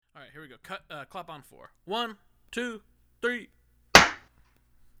All right, here we go. Clap on 4. 1, 2, 3.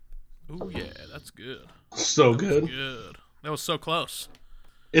 Ooh, yeah, that's good. So That good. was good. That was so close.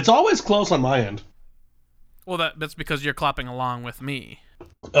 It's always close on my end. Well, that's because you're clapping along with me.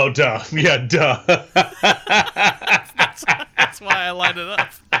 Oh, duh. Yeah, duh. That's why I lined it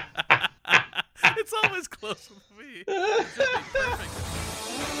up. It's always close with me. It should be perfect.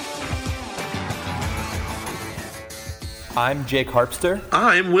 I'm Jake Harpster.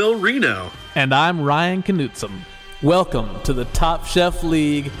 I'm Will Reno. And I'm Ryan Knutson. Welcome to the Top Chef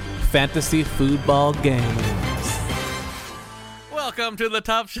League Fantasy Football Games. Welcome to the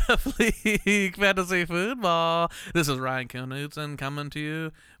Top Chef League Fantasy Football. This is Ryan Knutson coming to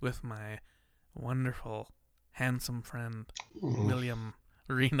you with my wonderful, handsome friend, William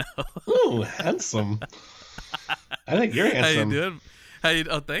Reno. Ooh, handsome. I think you're handsome. How you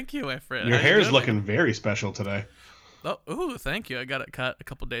doing? Oh, thank you, my friend. Your How you hair's doing? looking very special today. Oh, ooh, thank you. I got it cut a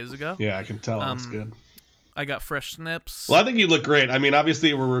couple days ago. Yeah, I can tell. That's good. I got fresh snips. Well, I think you look great. I mean,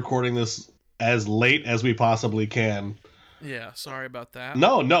 obviously, we're recording this as late as we possibly can. Yeah, sorry about that.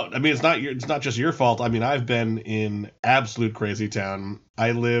 No. I mean, it's not just your fault. I mean, I've been in absolute crazy town.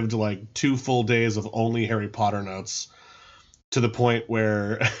 I lived like 2 full days of only Harry Potter notes, to the point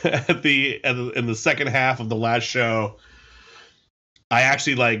where in the second half of the last show, I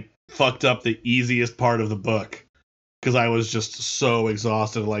actually like fucked up the easiest part of the book because I was just so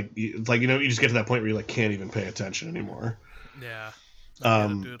exhausted. Like it's like, you know, you just get to that point where you like can't even pay attention anymore. Yeah. I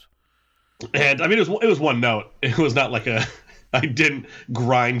get it, dude. And I mean, it was one note. It was not like I didn't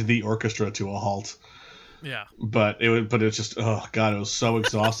grind the orchestra to a halt. Yeah. But it's just, oh god, it was so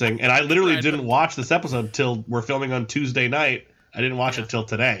exhausting. And I literally didn't watch this episode till we're filming on Tuesday night. I didn't watch it till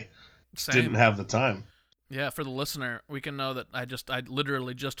today. Same. Didn't have the time. Yeah, for the listener, we can know that I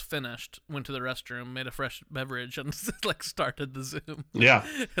literally just finished, went to the restroom, made a fresh beverage, and like started the Zoom. Yeah.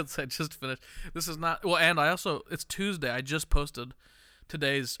 I just finished. This is not well, and it's Tuesday. I just posted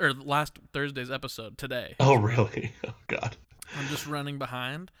last Thursday's episode today. Oh really? Oh god. I'm just running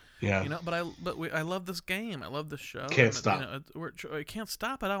behind. Yeah. You know, but I love this game. I love this show. Can't stop. You know, I can't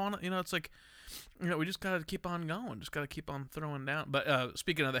stop it. I want to. You know, it's like, you know, we just gotta keep on going. Just gotta keep on throwing down. But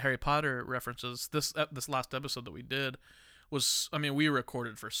speaking of the Harry Potter references, this last episode that we did was, I mean, we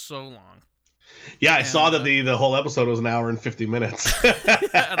recorded for so long. Yeah, I saw that the whole episode was an hour and 50 minutes. And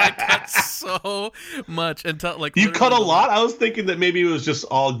I cut so much until like you cut a lot. I was thinking that maybe it was just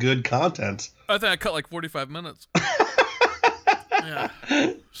all good content. I think I cut like 45 minutes. Yeah,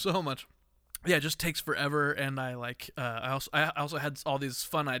 so much. Yeah, it just takes forever, and I also had all these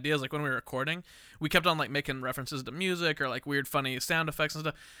fun ideas. Like when we were recording, we kept on like making references to music or like weird, funny sound effects and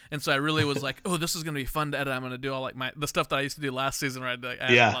stuff. And so I really was like, "Oh, this is gonna be fun to edit. I'm gonna do all like the stuff that I used to do last season, where I'd like,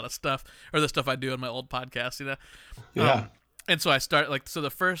 add a lot of stuff, or the stuff I do in my old podcast, you know." Yeah. And so I start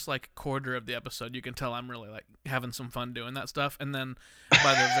the first like quarter of the episode, you can tell I'm really like having some fun doing that stuff. And then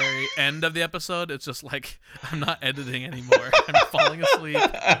by the very end of the episode, it's just like I'm not editing anymore. I'm falling asleep.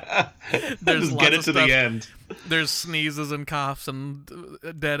 There's just get it to the end. There's sneezes and coughs and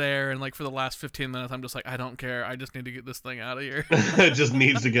dead air, and like for the last 15 minutes, I'm just like, I don't care. I just need to get this thing out of here. It just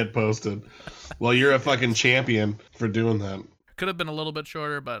needs to get posted. Well, you're a fucking champion for doing that. Could have been a little bit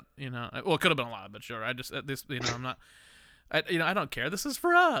shorter, but it could have been a lot bit shorter. I just I'm not. I don't care. This is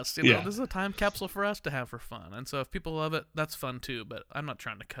for us. This is a time capsule for us to have for fun. And so if people love it, that's fun too. But I'm not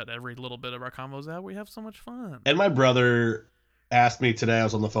trying to cut every little bit of our combos out. We have so much fun. And my brother asked me today, I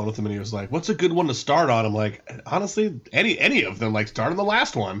was on the phone with him, and he was like, what's a good one to start on? I'm like, honestly, any of them. Like, start on the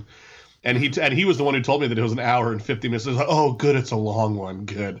last one. And he was the one who told me that it was an hour and 50 minutes. I was like, oh, good, it's a long one.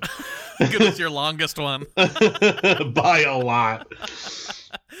 Good. Good, it's your longest one. By a lot.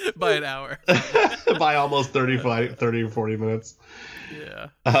 By an hour. By almost 30 or 40 minutes. Yeah.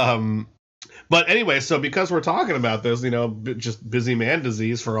 But anyway, so because we're talking about this, you know, just busy man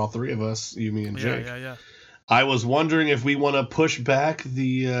disease for all three of us, you, me, and Jake. Yeah. I was wondering if we want to push back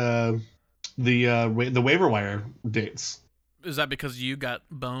the waiver wire dates. Is that because you got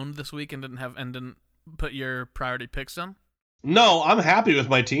boned this week and didn't put your priority picks in? No, I'm happy with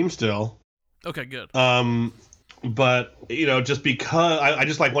my team still. Okay, good. But you know, just because I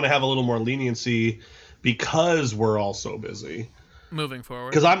just like want to have a little more leniency because we're all so busy moving forward.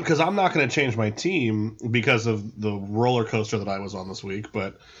 Because I'm not going to change my team because of the roller coaster that I was on this week.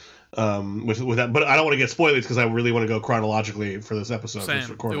 But with that, but I don't want to get spoilers because I really want to go chronologically for this episode. Same. This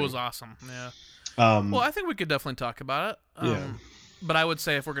recording. It was awesome. Yeah. Well, I think we could definitely talk about it. Yeah. But I would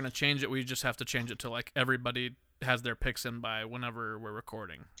say if we're going to change it, we just have to change it to like everybody has their picks in by whenever we're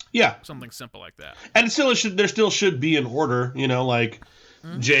recording. Yeah. Something simple like that. And there still should be an order, you know, like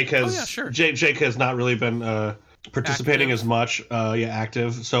Jake has Jake has not really been participating Active. as much.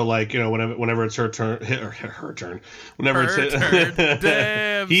 Active. So like, whenever it's her turn, her turn. Whenever Her it's turn.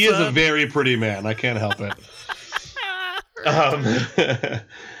 Damn, he is a son. very pretty man. I can't help it.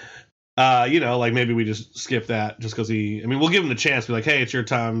 Like maybe we just skip that just because we'll give him the chance. Be like, hey, it's your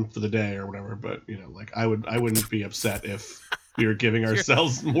time for the day or whatever. But like I wouldn't be upset if we were giving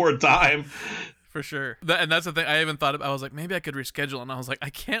ourselves more time. For sure. And that's the thing. I even thought I was like, maybe I could reschedule, and I was like, I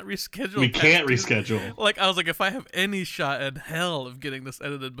can't reschedule. We past can't Tuesday. reschedule. Like I was like, if I have any shot in hell of getting this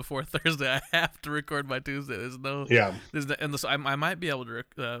edited before Thursday, I have to record by Tuesday. There's no. I might be able to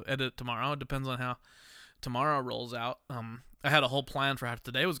edit it tomorrow. It depends on how tomorrow rolls out. I had a whole plan for how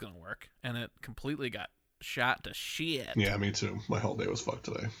today was going to work, and it completely got shot to shit. Yeah, me too. My whole day was fucked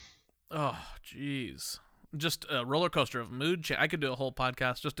today. Oh, jeez. Just a roller coaster of mood change. I could do a whole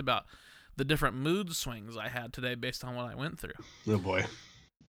podcast just about the different mood swings I had today based on what I went through. Oh boy.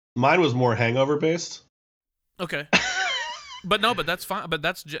 Mine was more hangover based. Okay. but that's fine. But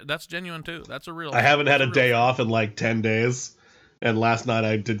that's genuine too. That's a real. I haven't had a day off in like 10 days. And last night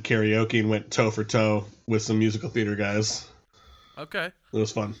I did karaoke and went toe for toe with some musical theater guys. Okay. It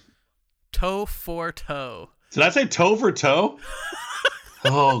was fun. Toe for toe. Did I say toe for toe?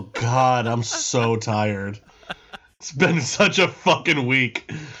 Oh God, I'm so tired. It's been such a fucking week.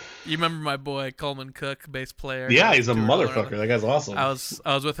 You remember my boy Coleman Cook, bass player? Yeah, he's a motherfucker. That guy's awesome. I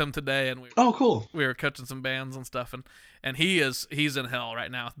was with him today, and cool. We were coaching some bands and stuff, and he's in hell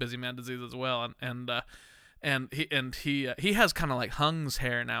right now with Busy Man disease as well, and he has kind of like Hung's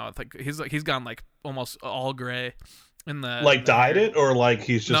hair now. I think he's gone like almost all gray. Dyed it, or like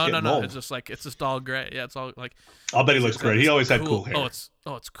he's just getting no. old? It's just all gray. Yeah, it's all like. I'll bet he looks great. He always had cool hair.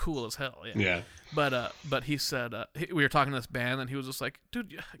 It's cool as hell. Yeah. Yeah. But he said we were talking to this band, and he was just like,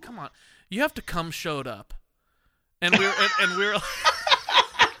 dude, come on, you have to come showed up, and we were.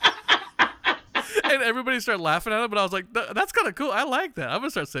 And everybody started laughing at it, but I was like, "That's kind of cool. I like that. I'm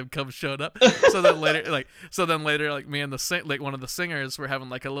gonna start saying come showed up." So then later, like me and one of the singers were having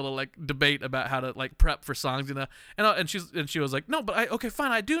like a little like debate about how to like prep for songs, And she was like, "No, but okay,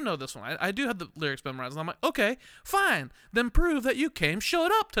 fine. I do know this one. I do have the lyrics memorized." And I'm like, "Okay, fine. Then prove that you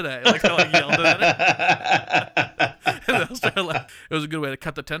showed up today." Like I yelled at her. And I started like, it was a good way to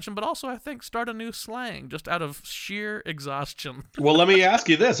cut the tension, but also I think start a new slang just out of sheer exhaustion. Well, let me ask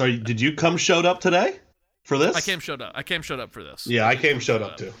you this: did you come showed up today for this? I came showed up for this. Yeah, I came showed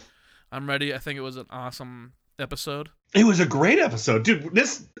up too. I'm ready. I think it was an awesome episode. It was a great episode, dude.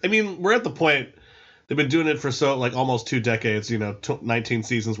 We're at the point they've been doing it for almost 2 decades. 19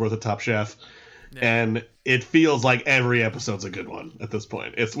 seasons worth of Top Chef, and it feels like every episode's a good one at this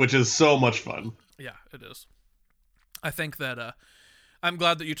point. Which is so much fun. Yeah, it is. I think that I'm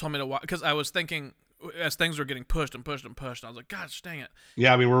glad that you told me to watch, because I was thinking as things were getting pushed and pushed and pushed, I was like, gosh dang it.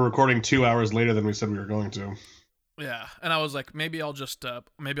 Yeah, we're recording 2 hours later than we said we were going to. Yeah, and I was like, maybe I'll just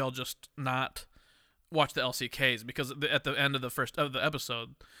not watch the LCKs, because at the end of the episode,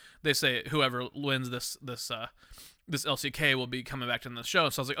 they say whoever wins this LCK will be coming back to the show.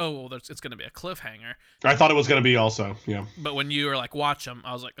 So I was like, oh, well, it's going to be a cliffhanger. I thought it was going to be also, yeah. But when you were like, watch them,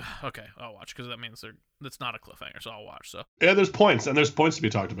 I was like, okay, I'll watch, because that means it's not a cliffhanger, so I'll watch. So yeah, there's points to be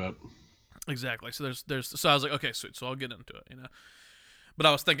talked about. Exactly. So so I was like, okay, sweet. So I'll get into it, But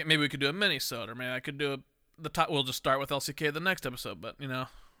I was thinking maybe we could do a mini-sode, or maybe I could do the top. We'll just start with LCK the next episode. But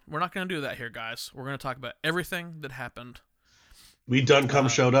we're not going to do that here, guys. We're going to talk about everything that happened. We done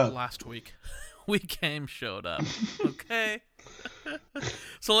showed up last week. We showed up. Okay.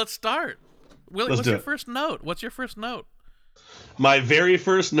 So let's start. Willie, what's your first note? What's your first note? My very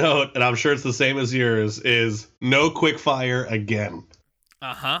first note, and I'm sure it's the same as yours, is no quick fire again.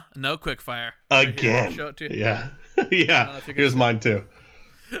 No quick fire. Again. Right, show it to you. Yeah. Yeah. Here's mine too.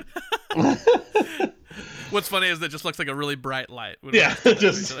 What's funny is that it just looks like a really bright light. Yeah. It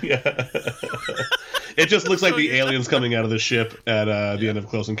just looks like the aliens coming out of the ship at the end of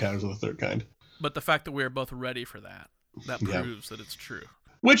Close Encounters of the Third Kind. But the fact that we are both ready for that proves that it's true.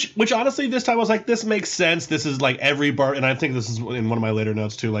 Which honestly, this time I was like, this makes sense. This is like every bar, and I think this is in one of my later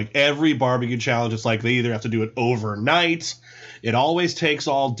notes too. Like every barbecue challenge, it's like they either have to do it overnight. It always takes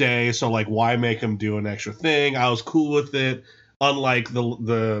all day, so like, why make them do an extra thing? I was cool with it. Unlike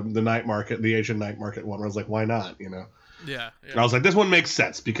the night market, the Asian night market one, where I was like, why not? Yeah. I was like, this one makes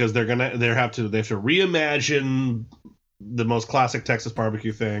sense because they have to reimagine the most classic Texas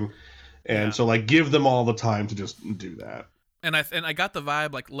barbecue thing, and so like give them all the time to just do that. And I got the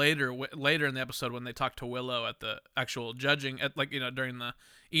vibe like later in the episode when they talked to Willow at the actual judging at during the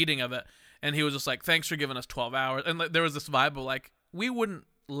eating of it, and he was just like, thanks for giving us 12 hours, and like, there was this vibe of like, we wouldn't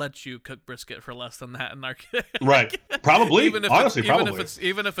let you cook brisket for less than that in our Right. Probably. Honestly,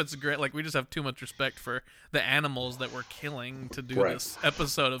 even if it's great, like we just have too much respect for the animals that we're killing to do Right. this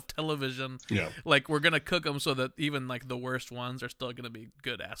episode of television. Yeah. Like we're gonna cook them so that even like the worst ones are still gonna be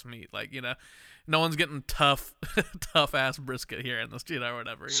good ass meat. Like no one's getting tough ass brisket here in this, or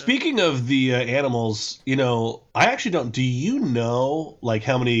whatever. Speaking of the animals, I actually don't. Do you know like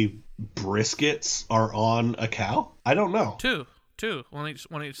how many briskets are on a cow? I don't know. Two, one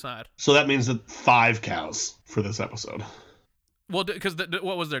each side. So that means that 5 cows for this episode. Well, because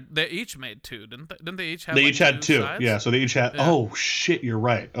what was there? They each made 2, didn't they? Each have. They like each had 2. sides? Yeah. So they each had. Yeah. Oh shit! You're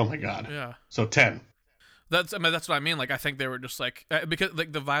right. Oh my god. Yeah. So 10. That's what I mean. Like I think they were just like because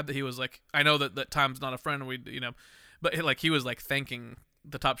like the vibe that he was like. I know that time's not a friend. But like he was like thanking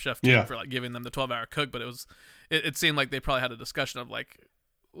the Top Chef team for like giving them the 12-hour cook. But it seemed like they probably had a discussion of like,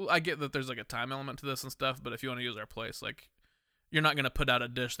 I get that there's like a time element to this and stuff. But if you want to use our place, like you're not gonna put out a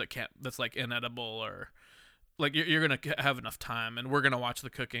dish that's like inedible or like you're gonna have enough time, and we're gonna watch the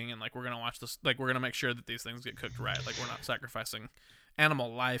cooking, and like we're gonna watch this, like we're gonna make sure that these things get cooked right. Like we're not sacrificing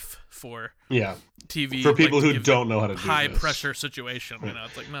animal life for TV for people like, who don't know how to do high this. pressure situation.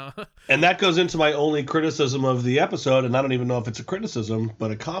 It's like no. And that goes into my only criticism of the episode, and I don't even know if it's a criticism,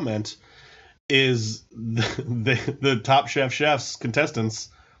 but a comment is the Top Chef chefs contestants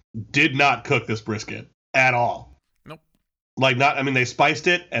did not cook this brisket at all. Nope. Like not. I mean, they spiced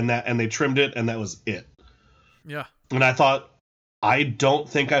it and they trimmed it, and that was it. Yeah. And I thought, I don't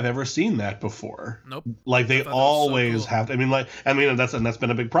think I've ever seen that before. Nope. Like they always so cool. have. That's been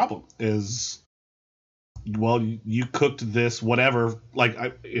a big problem. Is well, you cooked this whatever. Like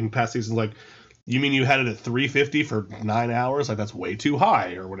in past seasons, like you mean you had it at 350 for 9 hours? Like that's way too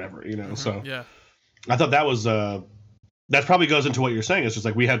high or whatever. So yeah. I thought that was that probably goes into what you're saying. It's just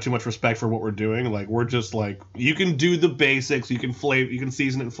like we have too much respect for what we're doing. Like we're just like you can do the basics, you can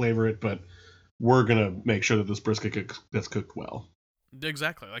season it and flavor it, but we're gonna make sure that this brisket gets cooked well.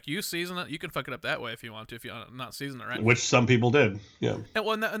 Exactly. Like you season it, you can fuck it up that way if you want to, if you not season it right. Which some people did. Yeah.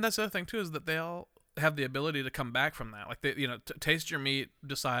 And that's the other thing too, is that they all have the ability to come back from that. Like they, taste your meat,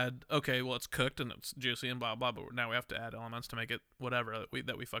 decide, okay, well it's cooked and it's juicy and blah blah, but now we have to add elements to make it whatever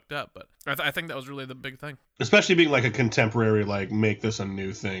that we fucked up. But I think that was really the big thing. Especially being like a contemporary, like make this a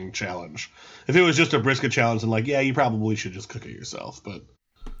new thing challenge. If it was just a brisket challenge, and like, yeah, you probably should just cook it yourself. But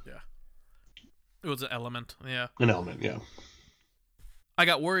yeah, it was an element. Yeah, an element. Yeah. I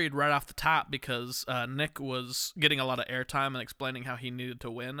got worried right off the top because Nick was getting a lot of airtime and explaining how he needed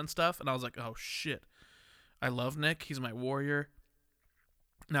to win and stuff, and I was like, oh shit, I love Nick, he's my warrior.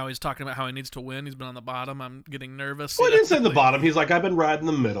 Now he's talking about how he needs to win, he's been on the bottom, I'm getting nervous. Well, he didn't say the bottom, he's like, I've been riding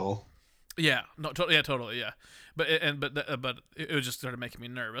the middle. Yeah, no, totally, yeah. But it just started making me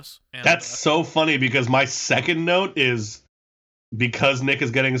nervous. And, that's so funny because my second note is because Nick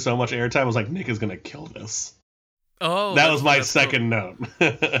is getting so much airtime, I was like, Nick is gonna kill this. Oh, that was my second note.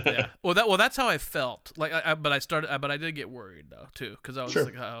 Yeah. Well, that's how I felt. Like, but I did get worried though too, because I was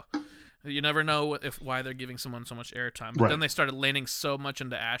like, oh, you never know why they're giving someone so much airtime. But then they started leaning so much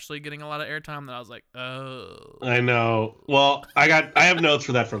into Ashley getting a lot of airtime that I was like, oh. I know. Well, I have notes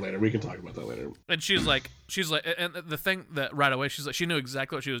for that for later. We can talk about that later. And she's like, and the thing that right away she's like, she knew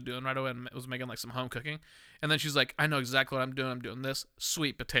exactly what she was doing right away and was making like some home cooking. And then she's like, I know exactly what I'm doing. I'm doing this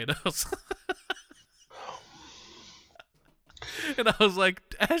sweet potatoes. And I was like,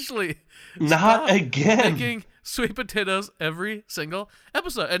 Ashley, not again. Making sweet potatoes every single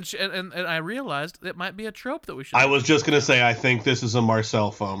episode. And I realized it might be a trope that we should. I was just gonna say, I think this is a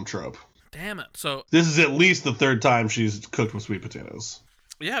Marcel Foam trope. Damn it! So this is at least the third time she's cooked with sweet potatoes.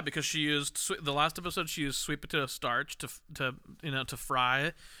 Yeah, because she used the last episode. She used sweet potato starch to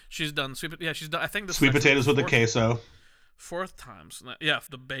fry. She's done she's done. I think this sweet potatoes with the queso. 4th time. So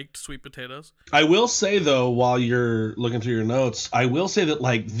the baked sweet potatoes. I will say though, while you're looking through your notes, I will say that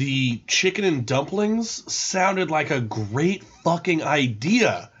like the chicken and dumplings sounded like a great fucking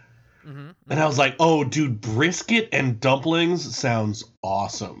idea. Mm-hmm. And I was like, oh dude, brisket and dumplings sounds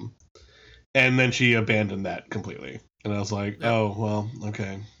awesome. And then she abandoned that completely. And I was like, oh, well,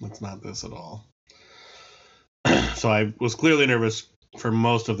 okay, that's not this at all. So I was clearly nervous for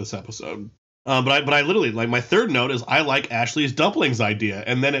most of this episode. But I literally, like, my third note is I like Ashley's dumplings idea.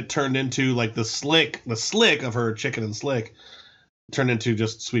 And then it turned into, like, the slick of her chicken and slick turned into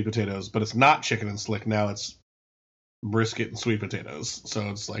just sweet potatoes. But it's not chicken and slick. Now it's brisket and sweet potatoes. So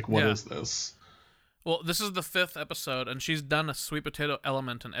it's like, what is this? Well, this is the 5th episode, and she's done a sweet potato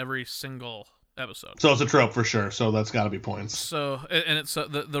element in every single episode. So it's a trope for sure. So that's got to be points. So, and it's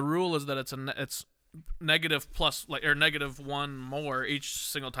the rule is that it's negative plus, like, or -1 more each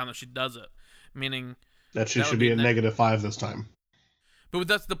single time that she does it. Meaning that she should be at -5 this time. But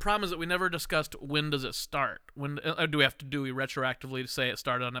that's the problem, is that we never discussed when does it start. When do we retroactively say it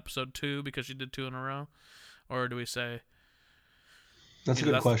started on episode 2 because she did 2 in a row, or do we say? That's a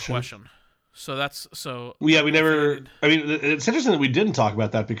good question. The question. So that's so. Yeah, we never. I mean, it's interesting that we didn't talk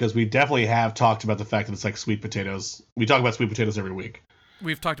about that because we definitely have talked about the fact that it's like sweet potatoes. We talk about sweet potatoes every week.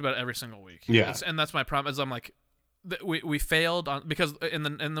 We've talked about it every single week. Yeah, and that's my problem. Is I'm like, we failed on, because in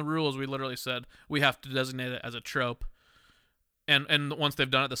the rules we literally said we have to designate it as a trope, and once they've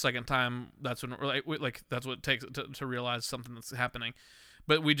done it the second time, that's when that's what it takes to realize something that's happening,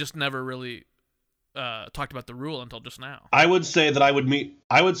 but we just never really talked about the rule until just now. I would say that I would meet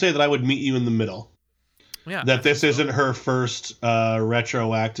you in the middle. Yeah. That this isn't her first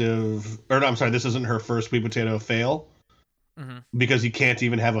retroactive, or no, I'm sorry, this isn't her first sweet potato fail. Mm-hmm. Because you can't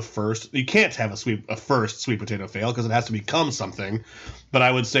even have a first sweet potato fail because it has to become something. But I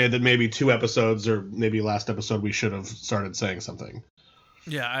would say that maybe 2 episodes, or maybe last episode, we should have started saying something.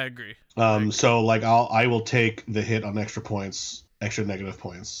 Yeah, I agree. So like I will take the hit on extra negative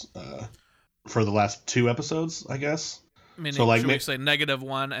points for the last 2 episodes, I guess. Meaning, so like, should we say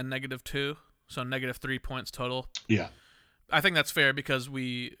 -1 and -2, so -3 points total? Yeah. I think that's fair because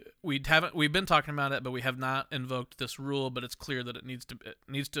we've been talking about it, but we have not invoked this rule. But it's clear that it's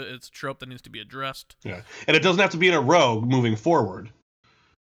a trope that needs to be addressed. Yeah, and it doesn't have to be in a row moving forward.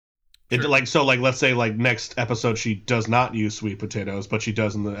 Sure. Let's say next episode she does not use sweet potatoes, but she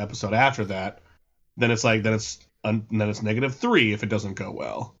does in the episode after that. Then it's -3 if it doesn't go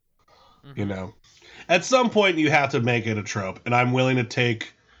well. Mm-hmm. You know, at some point you have to make it a trope, and I'm willing to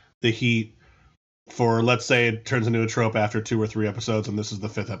take the heat. For, let's say it turns into a trope after 2 or 3 episodes, and this is the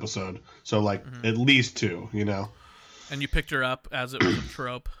 5th episode. So, at least 2, you know? And you picked her up as it was a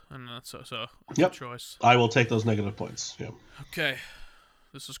trope, and so it's a choice. I will take those negative points, yeah. Okay.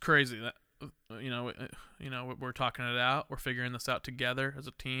 This is crazy. That we're talking it out. We're figuring this out together as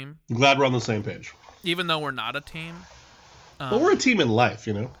a team. I'm glad we're on the same page. Even though we're not a team. Well, we're a team in life,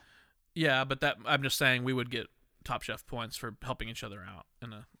 you know? Yeah, but I'm just saying we would get Top Chef points for helping each other out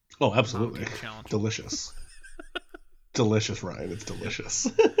in a... Oh, absolutely. Delicious. Delicious, Ryan. It's delicious.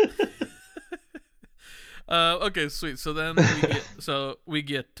 Okay, sweet. So then we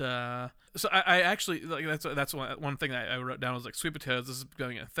get so I actually, that's one thing that I wrote down was sweet potatoes. This is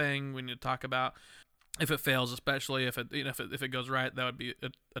going a thing we need to talk about. If it fails, especially if it goes right, that would be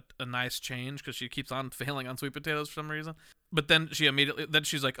a nice change because she keeps on failing on sweet potatoes for some reason. But then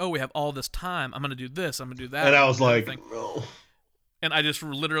she's like, oh, we have all this time. I'm gonna do this. I'm gonna do that. And I was like, no. And I just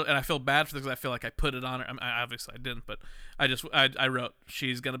literally, and I feel bad for this because I feel like I put it on her. Obviously I didn't, but I wrote,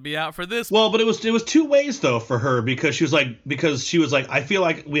 she's gonna be out for this. Well, but it was 2 ways though for her because she was like, I feel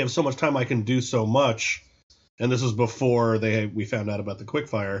like we have so much time, I can do so much, and this was before we found out about the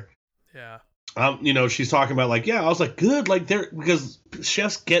quickfire. Yeah. She's talking about I was like, good, because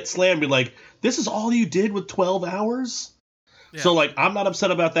chefs get slammed, and this is all you did with 12 hours. Yeah. So I'm not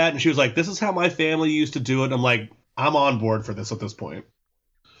upset about that, and she was like, this is how my family used to do it. I'm like, I'm on board for this at this point.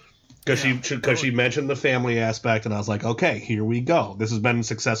 Because she mentioned the family aspect, and I was like, okay, here we go. This has been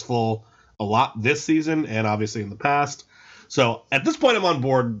successful a lot this season, and obviously in the past. So at this point, I'm on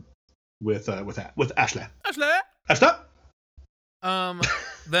board with Ashley. Ashley.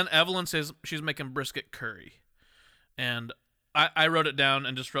 Then Evelyn says she's making brisket curry, and I wrote it down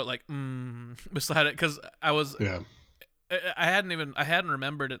and just wrote beside it because I hadn't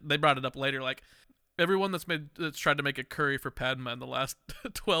remembered it. They brought it up later, everyone that's tried to make a curry for Padma in the last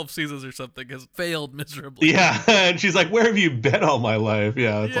 12 seasons or something has failed miserably. Yeah, and she's like, where have you been all my life?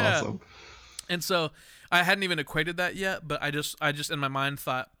 Yeah, that's awesome. And so I hadn't even equated that yet, but I just in my mind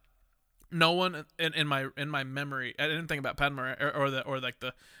thought, no one in my memory, I didn't think about Padma or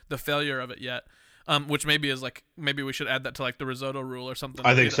the failure of it yet. Which maybe we should add that to the risotto rule or something.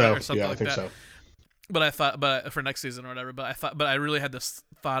 I think so. Or something I think that. so. But I thought, for next season or whatever. But I really had this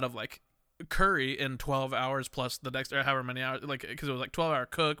thought of curry in 12 hours plus the next, or however many hours, because it was 12-hour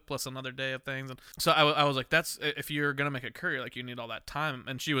cook plus another day of things. And so I was like, that's, if you're gonna make a curry, you need all that time.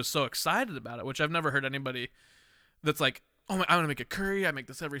 And she was so excited about it, which I've never heard anybody that's like, oh my, I'm gonna make a curry, I make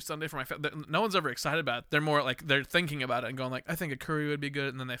this every Sunday for my family. No one's ever excited about it. They're more they're thinking about it and going I think a curry would be good,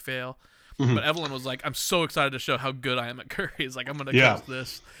 and then they fail. Mm-hmm. But Evelyn was like, I'm so excited to show how good I am at curries. I'm gonna cook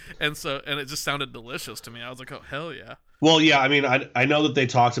this, and it just sounded delicious to me. I was like, oh hell yeah. Well, yeah, I mean, I know that they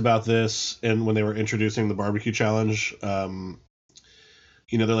talked about this, and when they were introducing the barbecue challenge, they're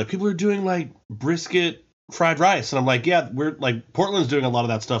like, people are doing brisket fried rice, and I'm like, yeah, we're Portland's doing a lot of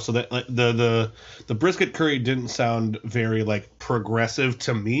that stuff. So that the brisket curry didn't sound very progressive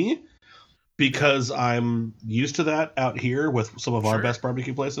to me because I'm used to that out here with some of our best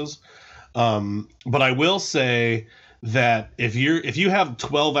barbecue places. But I will say that if you have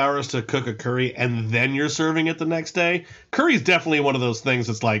 12 hours to cook a curry and then you're serving it the next day, curry's definitely one of those things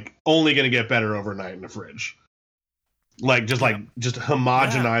that's like only going to get better overnight in the fridge. Like just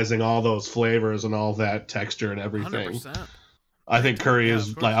homogenizing all those flavors and all that texture and everything. 100%. I think curry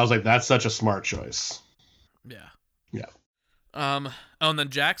is like, I was like, that's such a smart choice. Yeah. Yeah. And then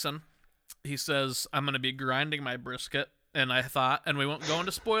Jackson, he says, I'm going to be grinding my brisket. And I thought, and we won't go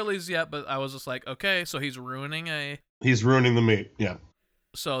into spoilies yet, but I was just like, okay, so he's ruining the meat. Yeah.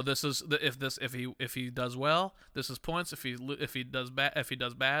 So this is if he does well, this is points. If he does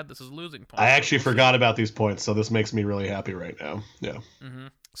bad, this is losing points. I actually forgot about these points, so this makes me really happy right now. Yeah. Mm-hmm.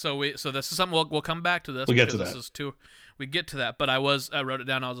 So this is something we'll come back to this. We'll get to that. This is too. We get to that, but I wrote it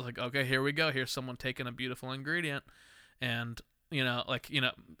down. I was like, okay, here we go. Here's someone taking a beautiful ingredient, and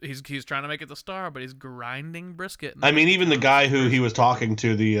he's trying to make it the star, but he's grinding brisket. I mean, even the guy who he was talking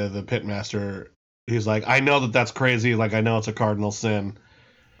to, the pitmaster, he's like, I know that's crazy. Like, I know it's a cardinal sin.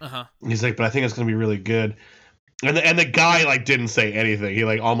 Uh-huh. He's like, but I think it's gonna be really good. And the guy like didn't say anything. He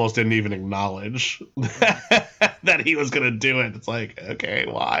like almost didn't even acknowledge that he was gonna do it. It's like, okay,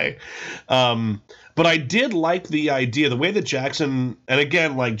 why? But I did like the idea, the way that Jackson, and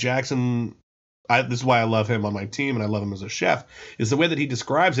again, like Jackson, this is why I love him on my team and I love him as a chef, is the way that he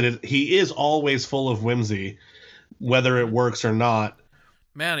describes it. He is always full of whimsy, whether it works or not.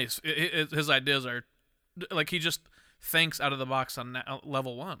 Man, his ideas are like, he just thinks out of the box on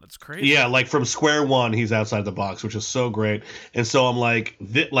level 1. It's crazy. Yeah, like from square one, he's outside the box, which is so great. And so I'm like,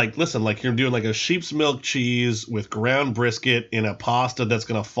 listen, like you're doing like a sheep's milk cheese with ground brisket in a pasta that's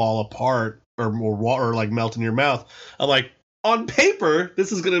gonna fall apart or like melt in your mouth. I'm like, on paper,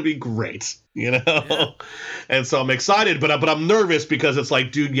 this is gonna be great, Yeah. And so I'm excited, but I'm nervous because it's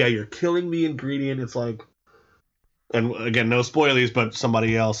like, dude, yeah, you're killing the ingredient. It's like, and again, no spoilies, but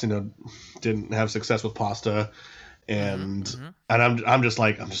somebody else, didn't have success with pasta. And I'm just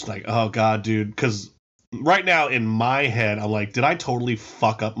like, oh god, dude, because right now in my head I'm like, did I totally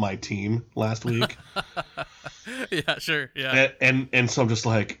fuck up my team last week? Yeah, sure, yeah. And so I'm just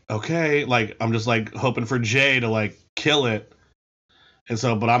like, okay, like I'm just like hoping for Jay to like kill it. And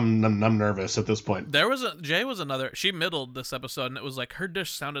so, but I'm nervous at this point. Jay was another. She middled this episode, and it was like her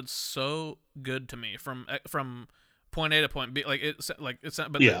dish sounded so good to me from point A to point B, but yeah, like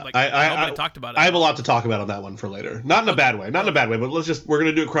nobody talked about it. I have a lot to talk about on that one for later. Not in a bad way, but we're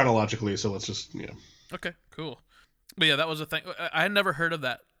gonna do it chronologically, so let's just. Okay, cool. But yeah, that was a thing. I had never heard of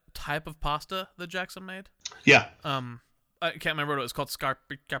that type of pasta that Jackson made. Yeah. I can't remember what it was called,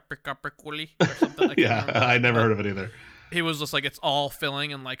 scarpicoli or something. I never heard of it either. He was just like, it's all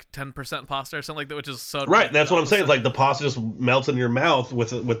filling and like 10% pasta or something like that, which is so right. That's what I'm saying. It's like the pasta just melts in your mouth with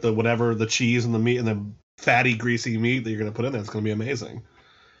the whatever, the cheese and the meat and the fatty, greasy meat that you're gonna put in there. It's gonna be amazing.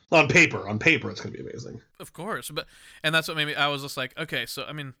 On paper, it's gonna be amazing. Of course, and that's what made me. I was just like, okay, so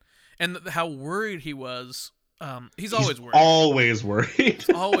I mean, and how worried he was. He's always worried. Always worried.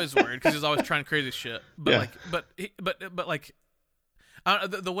 Always worried because he's always trying crazy shit. But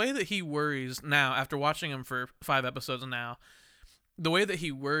the way that he worries now, after watching him for 5 episodes now, the way that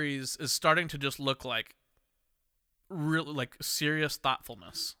he worries is starting to just look like real, like serious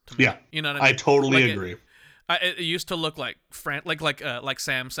thoughtfulness to me. Yeah, you know what I mean? I totally agree. It used to look like like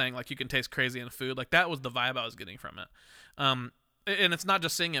Sam saying like you can taste crazy in food. Like that was the vibe I was getting from it. And it's not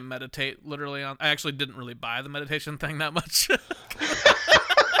just seeing him meditate literally on. I actually didn't really buy the meditation thing that much.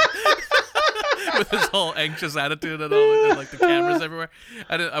 With his whole anxious attitude and all, and, like the cameras everywhere,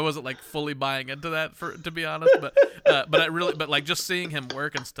 I wasn't like fully buying into that, to be honest. But like just seeing him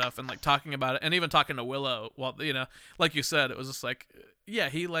work and stuff, and like talking about it, and even talking to Willow, well, like you said, it was just like, yeah,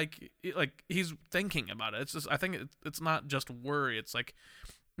 he he's thinking about it. It's just, I think it's not just worry. It's like,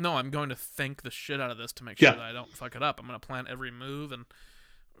 no, I'm going to think the shit out of this to make sure that I don't fuck it up. I'm going to plan every move and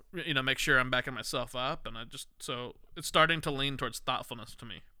make sure I'm backing myself up, and so it's starting to lean towards thoughtfulness to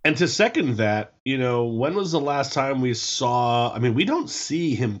me. And to second that, when was the last time we saw? I mean, we don't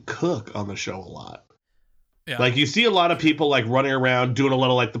see him cook on the show a lot. Yeah. Like you see a lot of people like running around doing a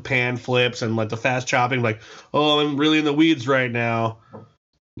little like the pan flips and like the fast chopping, like, oh, I'm really in the weeds right now.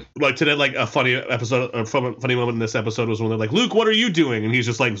 Like today, like a funny moment in this episode was when they're like, Luke, what are you doing? And he's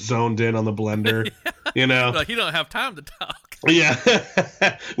just like zoned in on the blender, Like you don't have time to talk. Yeah.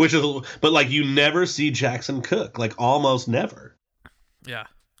 But like you never see Jackson cook, like almost never. Yeah.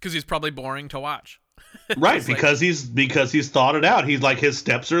 Because he's probably boring to watch. Right. because he's thought it out. He's like, his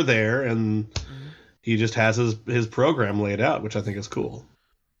steps are there and he just has his program laid out, which I think is cool.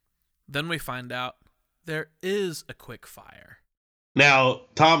 Then we find out there is a quick fire. Now,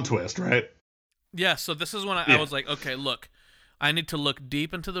 Tom Twist, right? Yeah, so this is when I was like, okay, look, I need to look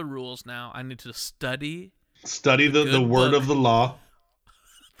deep into the rules now. I need to study Study the word of the law.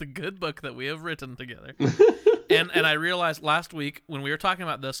 The good book that we have written together. and I realized last week when we were talking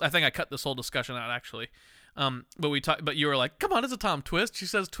about this, I think I cut this whole discussion out actually. But you were like, "Come on, it's a Tom twist." She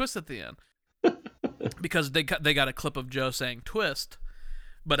says "twist" at the end because they got a clip of Joe saying "twist,"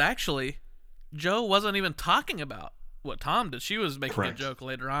 but actually, Joe wasn't even talking about what Tom did. She was making a joke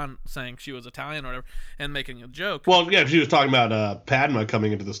later on, saying she was Italian or whatever, and making a joke. Well, yeah, she was talking about Padma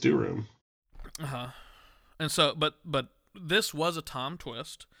coming into the stew room. And so, but this was a Tom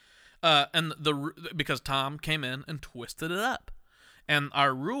twist, because Tom came in and twisted it up. And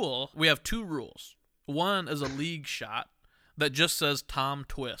our rule, we have two rules. One is a league shot that just says Tom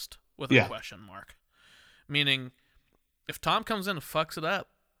twist with a question mark, meaning if Tom comes in and fucks it up,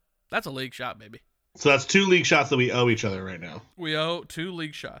 that's a league shot, baby. So that's 2 league shots that we owe each other right now. We owe 2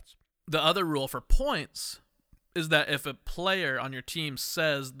 league shots. The other rule for points is that if a player on your team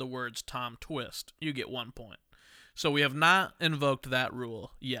says the words Tom twist, you get 1 point. So we have not invoked that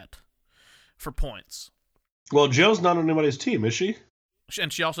rule yet for points. Well, Joe's not on anybody's team, is she?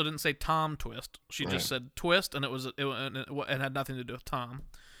 And she also didn't say Tom twist. She just said twist, and it had nothing to do with Tom.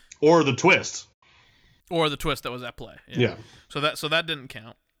 Or the twist. Or the twist that was at play. Yeah. So that didn't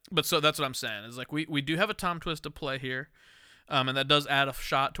count. But so that's what I'm saying. Is like we do have a Tom twist to play here. And that does add a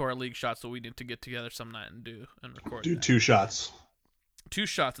shot to our league shots that we need to get together some night and do and record. Do 2 shots. 2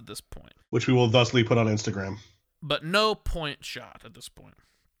 shots at this point. Which we will thusly put on Instagram. But no point shot at this point.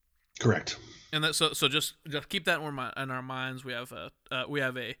 Correct. And that, so just keep that in our minds. We have a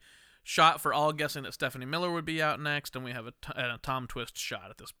shot for all guessing that Stephanie Miller would be out next, and we have a Tom twist shot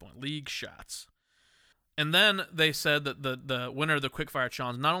at this point. League shots. And then they said that the winner of the Quickfire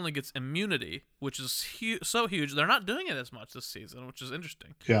Challenge not only gets immunity, which is so huge, they're not doing it as much this season, which is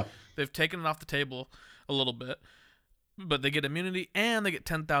interesting. Yeah. They've taken it off the table a little bit, but they get immunity and they get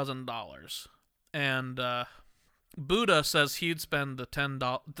 $10,000. And Buddha says he'd spend the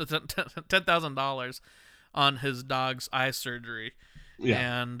 $10,000 on his dog's eye surgery.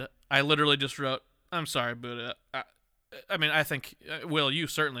 Yeah. And I literally just wrote, "I'm sorry, Buddha. I mean, I think, Will, you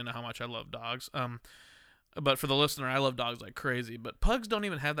certainly know how much I love dogs. But for the listener, I love dogs like crazy. But pugs don't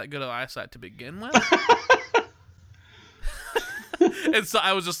even have that good of eyesight to begin with." And so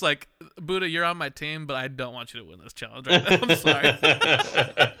I was just like, "Buddha, you're on my team, but I don't want you to win this challenge right now. I'm sorry."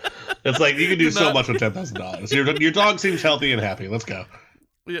 It's like, you can do so much with $10,000. Your dog seems healthy and happy. Let's go.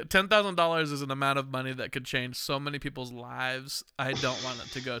 Yeah, $10,000 is an amount of money that could change so many people's lives. I don't want it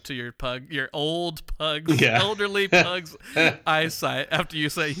to go to your elderly pug's eyesight after you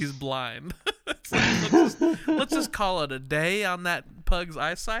say he's blind. It's like, let's just call it a day on that pug's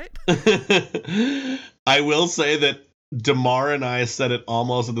eyesight. I will say that DeMar and I said it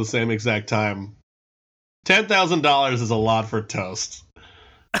almost at the same exact time. $10,000 is a lot for Toast.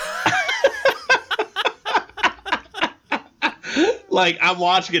 Like, I'm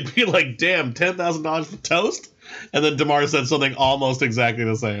watching it be like, damn, $10,000 for Toast? And then DeMar said something almost exactly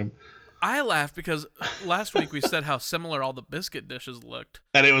the same. I laughed because last week we said how similar all the biscuit dishes looked.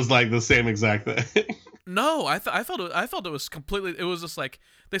 And it was like the same exact thing. No, I felt it was completely, it was just like,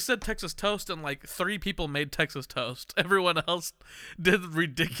 they said Texas Toast and like 3 people made Texas Toast. Everyone else did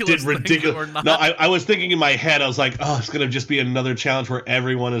ridiculous things or not. No, I was thinking in my head, I was like, oh, it's going to just be another challenge where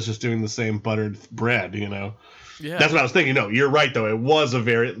everyone is just doing the same buttered bread, you know? Yeah. That's what I was thinking. No, you're right, though. It was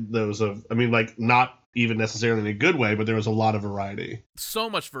not even necessarily in a good way, but there was a lot of variety. So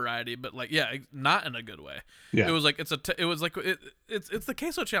much variety, but like, yeah, not in a good way. Yeah. It was like it's the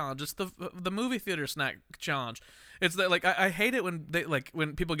queso challenge. It's the movie theater snack challenge. It's that, like, I hate it when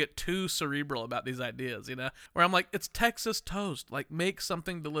when people get too cerebral about these ideas, you know. Where I'm like, it's Texas Toast. Like, make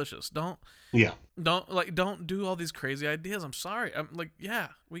something delicious. Don't do all these crazy ideas. I'm sorry. I'm like, yeah,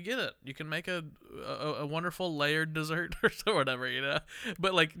 we get it. You can make a wonderful layered dessert or whatever, you know.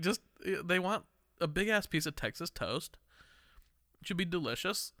 But like, just they want a big ass piece of Texas Toast. It should be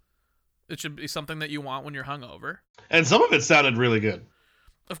delicious. It should be something that you want when you're hungover. And some of it sounded really good.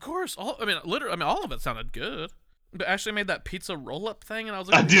 Of course, all of it sounded good. But Ashley made that pizza roll-up thing, and I was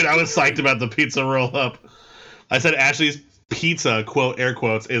like, dude, I was psyched about the pizza roll-up. I said Ashley's pizza, quote, air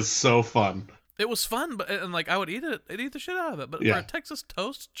quotes, is so fun. It was fun, but I would eat it. I'd eat the shit out of it. But for a Texas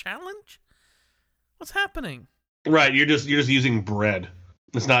Toast challenge, what's happening? Right, you're just using bread.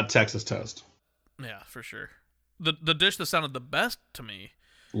 It's not Texas Toast. Yeah, for sure. The dish that sounded the best to me,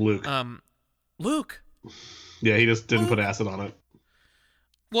 Luke. Luke. Yeah, he just didn't put acid on it.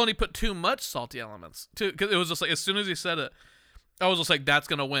 Well, and he put too much salty elements too, because it was just like, as soon as he said it, I was just like, that's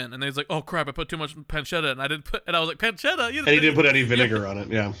gonna win, and he's like, oh crap, I put too much pancetta, and I didn't put, and I was like, pancetta, and he didn't put any vinegar on it.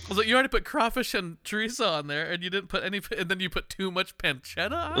 Yeah, I was like, you already put crawfish and chorizo on there, and you didn't put any, and then you put too much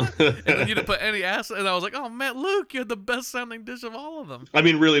pancetta on it, and then you didn't put any acid, and I was like, oh man, Luke, you're the best sounding dish of all of them. I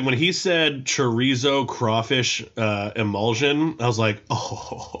mean, really, when he said chorizo crawfish emulsion, I was like,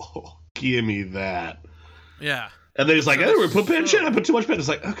 oh, give me that. Yeah. And then he's like, "Hey, we put pancetta. I put too much pancetta." It's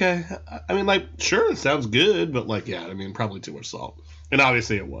like, okay. I mean, like, sure, it sounds good, but like, yeah, I mean, probably too much salt. And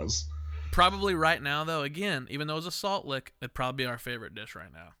obviously, it was. Probably right now, though. Again, even though it's a salt lick, it'd probably be our favorite dish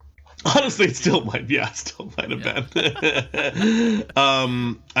right now. Honestly, it still might. Yeah, it still might have been.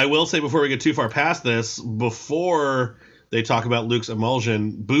 I will say before we get too far past this, before they talk about Luke's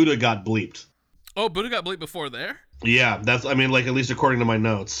emulsion, Buddha got bleeped. Oh, Buddha got bleeped before there? Yeah, that's. I mean, like at least according to my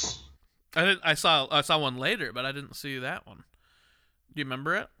notes. I saw one later, but I didn't see that one. Do you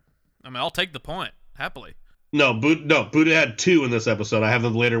remember it? I mean, I'll take the point happily. No, Buddha had 2 in this episode. I have the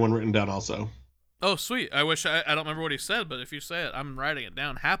later one written down also. Oh, sweet. I wish I don't remember what he said, but if you say it, I'm writing it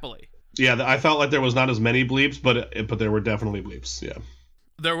down happily. Yeah, I felt like there was not as many bleeps, but there were definitely bleeps. Yeah.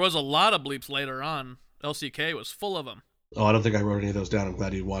 There was a lot of bleeps later on. LCK was full of them. Oh, I don't think I wrote any of those down. I'm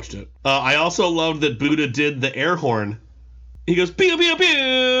glad you watched it. I also loved that Buddha did the air horn. He goes, pew, pew, pew.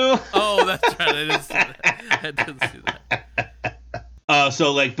 Oh, that's right. I didn't see that.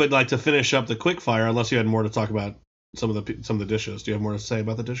 So, like, but like to finish up the quick fire, unless you had more to talk about some of the dishes. Do you have more to say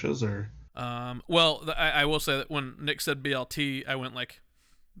about the dishes, or? Well, I will say that when Nick said BLT, I went like,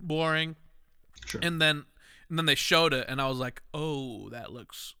 boring. Sure. And then they showed it, and I was like, oh, that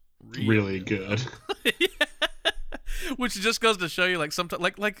looks really good. Yeah. Which just goes to show you, like, sometimes,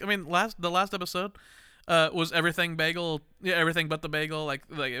 like I mean, the last episode. Was everything bagel? Yeah, everything but the bagel. Like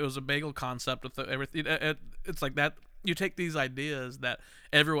it was a bagel concept with everything. It's like that. You take these ideas that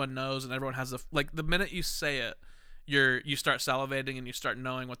everyone knows and everyone has like the minute you say it, you start salivating and you start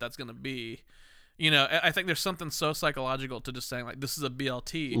knowing what that's gonna be. You know, I think there's something so psychological to just saying like this is a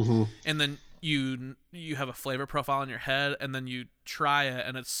BLT, mm-hmm. and then you have a flavor profile in your head, and then you try it,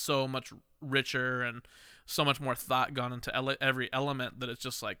 and it's so much richer and so much more thought gone into every element that it's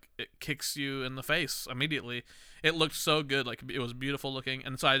just like it kicks you in the face immediately. It looked so good, like it was beautiful looking,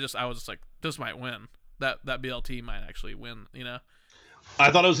 and so I was just like, this might win. That BLT might actually win. You know.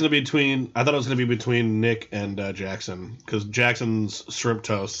 I thought it was gonna be between Nick and Jackson, because Jackson's shrimp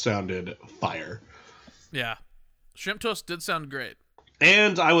toast sounded fire. Yeah, shrimp toast did sound great.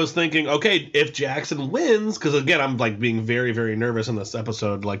 And I was thinking, okay, if Jackson wins, because again, I'm like being very, very nervous in this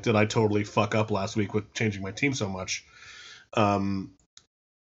episode. Like, did I totally fuck up last week with changing my team so much?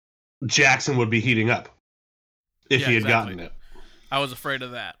 Jackson would be heating up if he had gotten it. I was afraid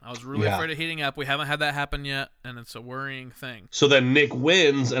of that. I was really afraid of heating up. We haven't had that happen yet, and it's a worrying thing. So then Nick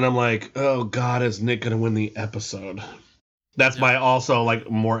wins, and I'm like, oh God, is Nick going to win the episode? That's my also like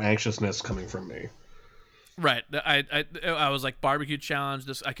more anxiousness coming from me. Right. I was like, barbecue challenge.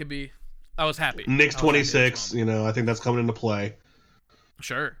 I was happy. Nick's 26. You know, I think that's coming into play.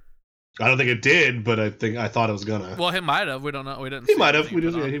 Sure. I don't think it did, but I thought it was gonna. Well, he might have. We don't know. We didn't. He might have. We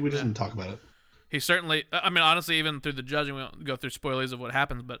just didn't talk about it. He certainly. I mean, honestly, even through the judging, we won't go through spoilers of what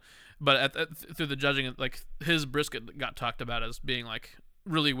happens, but through the judging, like his brisket got talked about as being like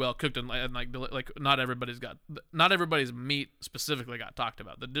really well cooked and like not everybody's meat specifically got talked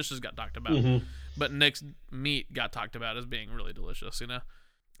about. The dishes got talked about, mm-hmm. but Nick's meat got talked about as being really delicious. You know.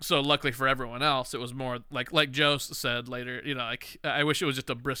 So luckily for everyone else, it was more like Joe said later, you know, like I wish it was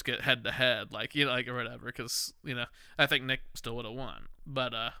just a brisket head to head, like, you know, like or whatever, because, you know, I think Nick still would have won,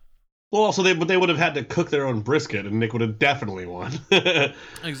 but well, also they would have had to cook their own brisket, and Nick would have definitely won.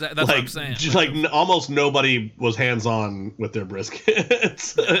 Exactly, that's what I'm saying. Like almost nobody was hands on with their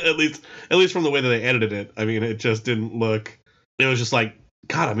briskets, at least from the way that they edited it. I mean, it just didn't look. It was just like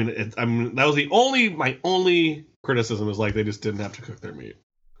God. I mean, that was my only criticism is like they just didn't have to cook their meat.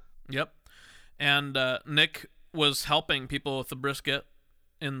 Yep. And Nick was helping people with the brisket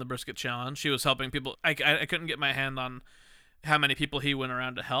in the brisket challenge. She was helping people. I couldn't get my hand on how many people he went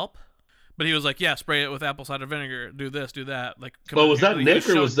around to help, but he was like, yeah, spray it with apple cider vinegar, do this, do that. Like, was that Nick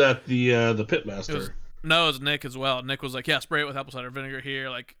or was that the pitmaster? No, it was Nick as well. Nick was like, yeah, spray it with apple cider vinegar here.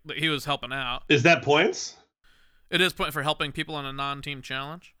 Like, he was helping out. Is that points? It is point for helping people on a non-team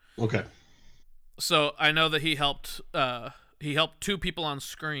challenge. Okay. So I know that he helped two people on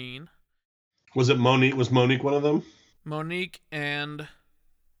screen. Was it Monique? Was Monique one of them? Monique and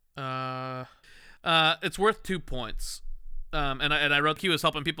it's worth 2 points. And I wrote he was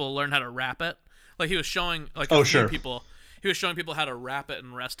helping people learn how to wrap it. Like he was showing like people. He was showing people how to wrap it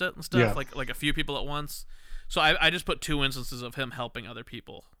and rest it and stuff. Yeah. Like a few people at once. So I just put 2 instances of him helping other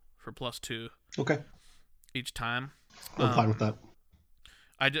people for +2. Okay. Each time. I'm fine with that.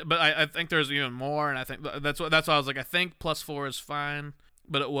 I think there's even more, and I think that's why I was like, I think +4 is fine,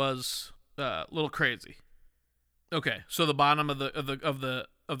 but it was a little crazy. Okay, so the bottom of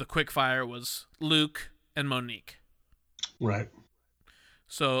the quick fire was Luke and Monique. Right.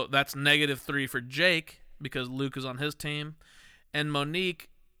 So that's -3 for Jake because Luke is on his team, and Monique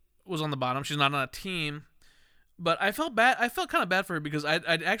was on the bottom. She's not on a team, but I felt bad. I felt kind of bad for her because I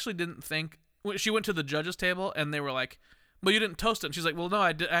actually didn't think she went to the judges table and they were like, "Well, you didn't toast it." And she's like, "Well, no,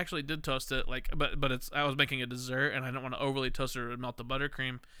 I actually did toast it. Like, but I was making a dessert and I didn't want to overly toast it or melt the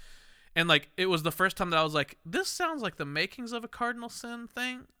buttercream." And like it was the first time that I was like, "This sounds like the makings of a cardinal sin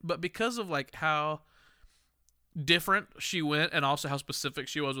thing," but because of like how different she went and also how specific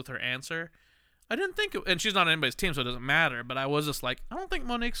she was with her answer, I didn't think it, and she's not on anybody's team, so it doesn't matter, but I was just like, I don't think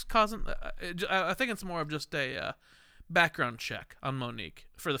Monique's causing, I think it's more of just a background check on Monique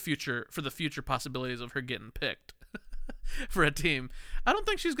for the future possibilities of her getting picked for a team. I don't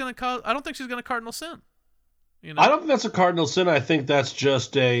think she's going to cardinal sin. You know? I don't think that's a cardinal sin. I think that's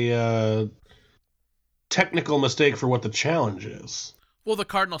just a technical mistake for what the challenge is. Well, the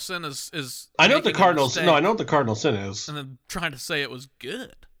cardinal sin is I know what the cardinal sin is. And then trying to say it was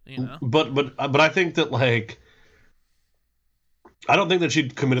good, you know. But I think that like I don't think that she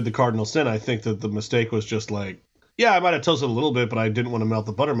committed the cardinal sin. I think that the mistake was just like, yeah, I might have toasted a little bit, but I didn't want to melt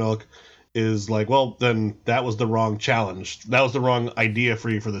the buttermilk. Is like, well, then that was the wrong challenge. That was the wrong idea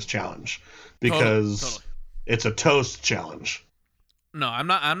for you for this challenge because Totally. It's a toast challenge. No, I'm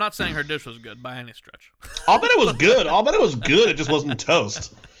not saying her dish was good by any stretch. I'll bet it was good. It just wasn't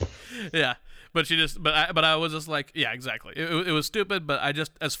toast. Yeah, but I was just like, yeah, exactly. It was stupid, but I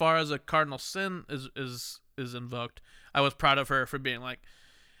just, as far as a cardinal sin is invoked, I was proud of her for being like,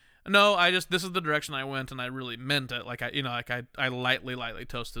 no, this is the direction I went, and I really meant it. Like I lightly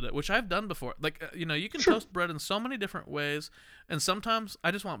toasted it, which I've done before. Like you can toast bread in so many different ways, and sometimes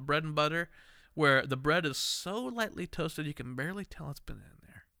I just want bread and butter, where the bread is so lightly toasted you can barely tell it's been in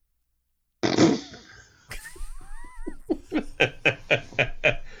there.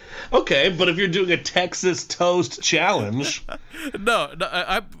 Okay, but if you're doing a Texas toast challenge, no,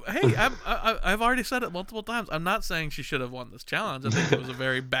 I've already said it multiple times. I'm not saying she should have won this challenge. I think it was a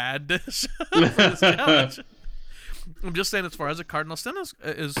very bad dish for this challenge. I'm just saying, as far as a cardinal sin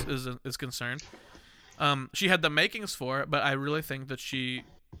is concerned, she had the makings for it, but I really think that she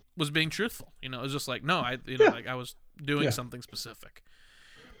was being truthful. It was just like, no, I was doing something specific.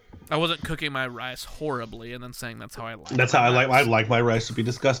 I wasn't cooking my rice horribly and then saying that's how I like. That's how I like my rice to be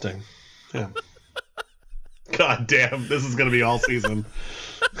disgusting. Yeah. God damn, this is gonna be all season.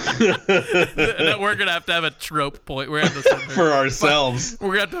 We're gonna have to have a trope point. We're gonna have to send her for ourselves.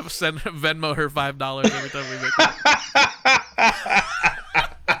 We're gonna have to send Venmo her $5 every time we make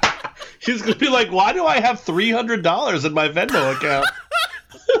it. She's gonna be like, "Why do I have $300 in my Venmo account?"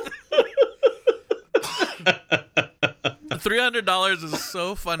 $300 is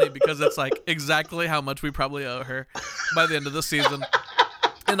so funny because it's like exactly how much we probably owe her by the end of the season,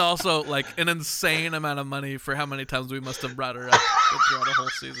 and also like an insane amount of money for how many times we must have brought her up throughout a whole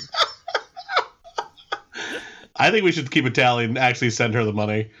season. I think we should keep a tally and actually send her the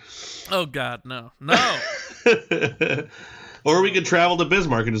money. Oh God, no. Or we could travel to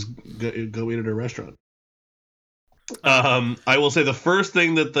Bismarck and just go eat at a restaurant. I will say the first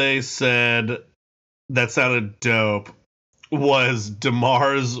thing that they said that sounded dope was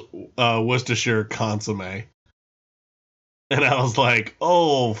DeMar's Worcestershire consomme. And I was like,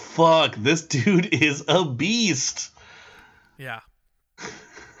 oh, fuck, this dude is a beast. Yeah.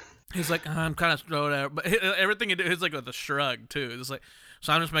 He's like, I'm kind of throwing out, but everything he did, he's like with a shrug, too. It's like,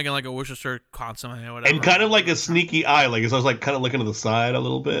 so I'm just making like a Worcestershire consomme or whatever. And kind of like a sneaky eye, like so I was like kind of looking to the side a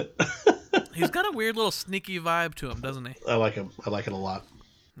little bit. He's got a weird little sneaky vibe to him, doesn't he? I like him. I like it a lot.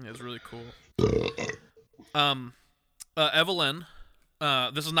 Yeah, it's really cool. Evelyn,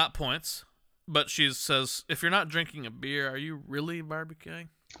 this is not points, but she says, if you're not drinking a beer, are you really barbecuing?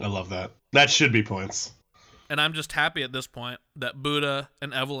 I love that. That should be points. And I'm just happy at this point that Buddha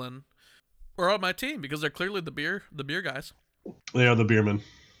and Evelyn are on my team because they're clearly the beer guys. They are the beermen.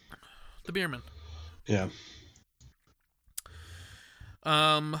 The beermen. Yeah.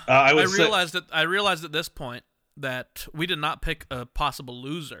 I realized at this point that we did not pick a possible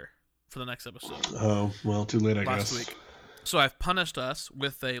loser for the next episode. Oh, well, too late, I guess. Last week. So I've punished us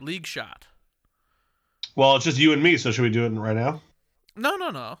with a league shot. Well, it's just you and me, so should we do it right now?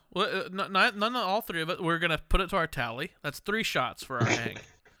 No. Well, none of all three of it. We're going to put it to our tally. That's 3 shots for our hang.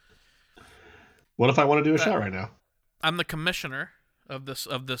 What if I want to do a shot right now? I'm the commissioner of this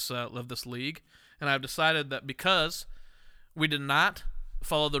league, and I've decided that because we did not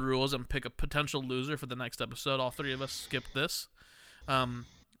follow the rules and pick a potential loser for the next episode, all 3 of us skipped this.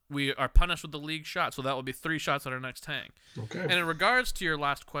 we are punished with the league shot. So that will be 3 shots at our next hang. Okay. And in regards to your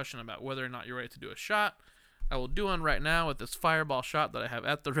last question about whether or not you're ready to do a shot, I will do one right now with this fireball shot that I have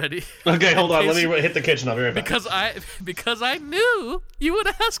at the ready. Okay, hold on. Let me hit the kitchen. I'll be right back. Because I knew you would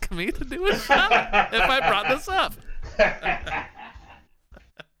ask me to do a shot if I brought this up.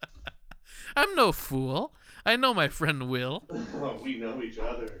 I'm no fool. I know my friend Will. Oh, we know each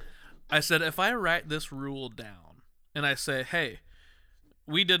other. I said, if I write this rule down and I say, hey,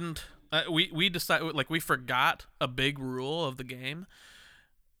 we didn't, we decided, like, we forgot a big rule of the game.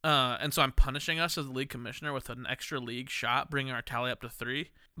 And so I'm punishing us as the league commissioner with an extra league shot, bringing our tally up to 3.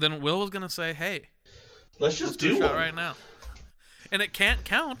 Then Will was going to say, hey, let's do a shot one right now. And it can't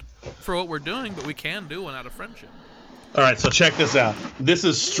count for what we're doing, but we can do one out of friendship. All right, so check this out. This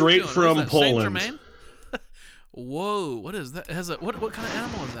is straight from Poland. Saint Germain? Whoa, what is that? It has what kind of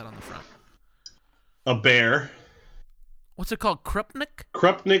animal is that on the front? A bear. What's it called? Krupnik?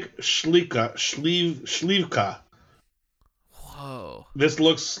 Krupnik Śliwka. Whoa. This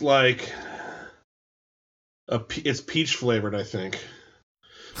looks like it's peach flavored, I think.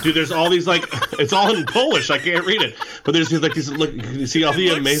 Dude, there's all these, like, it's all in Polish. I can't read it. But there's like these, look, you see all the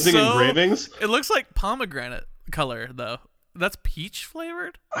amazing engravings? It looks like pomegranate color, though. That's peach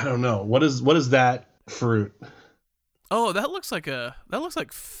flavored? I don't know. What is that fruit? Oh, that looks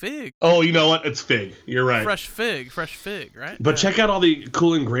like fig. Oh, you know what? It's fig. You're right. Fresh fig, right? But check out all the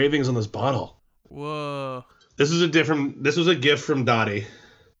cool engravings on this bottle. Whoa. This was a gift from Dottie.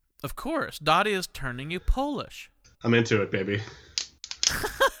 Of course. Dottie is turning you Polish. I'm into it, baby.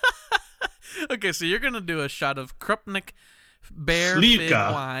 Okay, so you're going to do a shot of Krupnik bear fig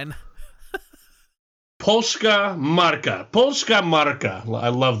wine. Polska Marka. I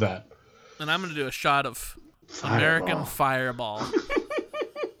love that. And I'm going to do a shot of American Fireball.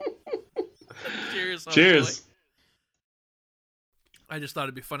 Cheers. Cheers. Boy. I just thought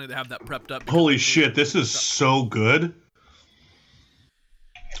it'd be funny to have that prepped up. Holy shit, this is so good.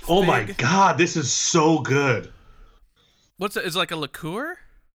 Oh my god, this is so good. What's it? Is it like a liqueur?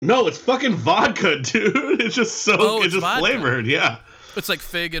 No, it's fucking vodka, dude. It's just it's just flavored, yeah. It's like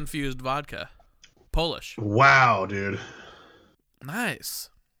fig infused vodka. Polish. Wow, dude. Nice.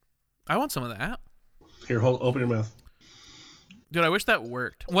 I want some of that. Here, open your mouth. Dude, I wish that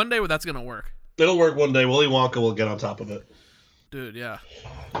worked. One day that's going to work. It'll work one day. Willy Wonka will get on top of it. Dude, yeah.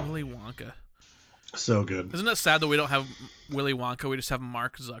 Willy Wonka. So good. Isn't it sad that we don't have Willy Wonka? We just have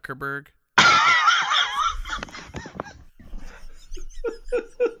Mark Zuckerberg.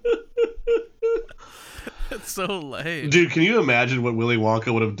 It's so lame. Dude, can you imagine what Willy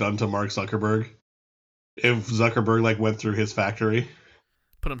Wonka would have done to Mark Zuckerberg if Zuckerberg went through his factory?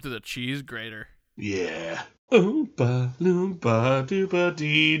 Put him through the cheese grater. Yeah. Oompa loompa doopa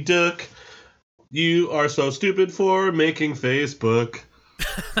dee duck. You are so stupid for making Facebook.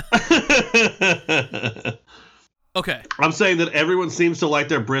 Okay. I'm saying that everyone seems to like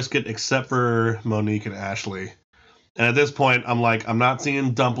their brisket except for Monique and Ashley. And at this point, I'm like, I'm not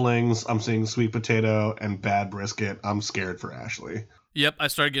seeing dumplings. I'm seeing sweet potato and bad brisket. I'm scared for Ashley. Yep, I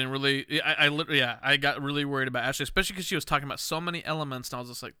started getting really... I got really worried about Ashley, especially because she was talking about so many elements, and I was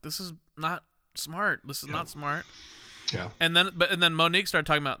just like, this is not smart. This is not smart. Yeah. And then Monique started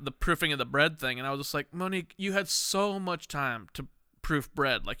talking about the proofing of the bread thing, and I was just like, Monique, you had so much time to proof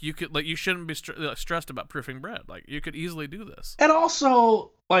bread. Like, you shouldn't be stressed about proofing bread. Like, you could easily do this. And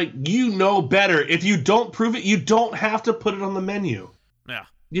also, like, you know better. If you don't prove it, you don't have to put it on the menu. Yeah.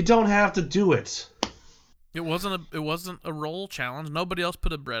 You don't have to do it. It wasn't a roll challenge. Nobody else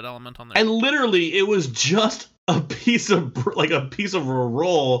put a bread element on there. And literally, it was just a piece of a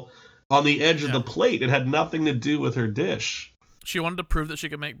roll on the edge of the plate. It had nothing to do with her dish. She wanted to prove that she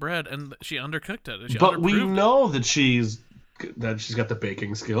could make bread, and she undercooked it. But we know that she's got the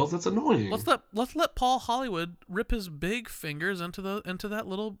baking skills. That's annoying. Let's let Paul Hollywood rip his big fingers into that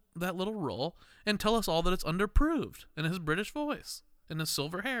little roll and tell us all that it's underproved in his British voice and his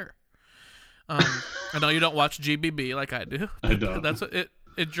silver hair. I know you don't watch GBB like I do. I don't.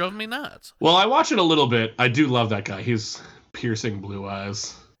 It drove me nuts. Well, I watch it a little bit. I do love that guy. He's piercing blue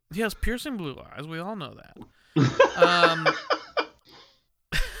eyes. He has piercing blue eyes. We all know that.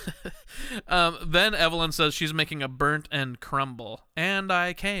 Then Evelyn says she's making a burnt end crumble, and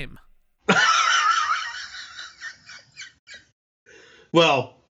I came.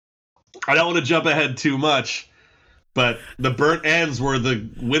 Well, I don't want to jump ahead too much, but the burnt ends were the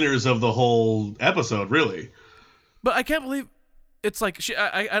winners of the whole episode, really. But I can't believe it's like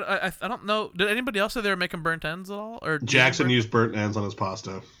I don't know. Did anybody else say they were making burnt ends at all? Or Jackson used burnt ends on his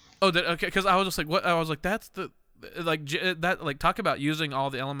pasta. Oh, okay. Because I was just like, what? I was like, that's the. Like that, like talk about using all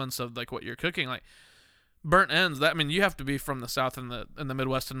the elements of like what you're cooking. Like burnt ends. That, I mean, you have to be from the South and the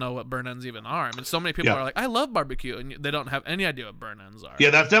Midwest to know what burnt ends even are. I mean, so many people are like, I love barbecue, and they don't have any idea what burnt ends are. Yeah,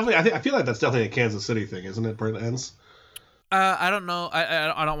 that's definitely. I feel like that's definitely a Kansas City thing, isn't it? Burnt ends. I don't know.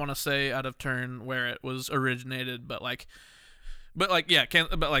 I don't want to say out of turn where it was originated, but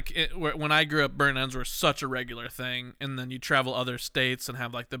when I grew up, burnt ends were such a regular thing, and then you travel other states and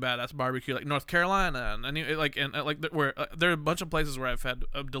have like the badass barbecue, like North Carolina, where there are a bunch of places where I've had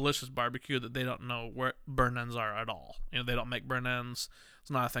a delicious barbecue that they don't know where burnt ends are at all. You know, they don't make burnt ends.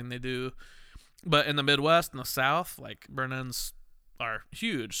 It's not a thing they do. But in the Midwest and the South, like burnt ends are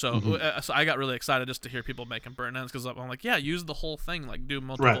huge. So, so I got really excited just to hear people making burnt ends because I'm like, yeah, use the whole thing, like do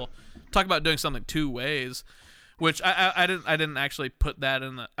multiple. Right. Talk about doing something 2 ways. Which I didn't actually put that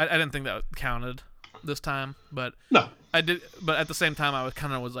in the. I didn't think that counted this time, but no, I did. But at the same time, I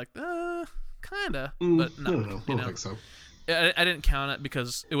was like, kinda, but no, I don't think so. I didn't count it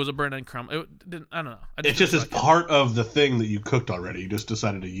because it was a burnt end crumb. It didn't. I don't know. It just is part of the thing that you cooked already. You just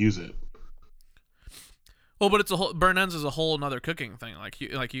decided to use it. Well, but it's a whole burnt ends is a whole another cooking thing. Like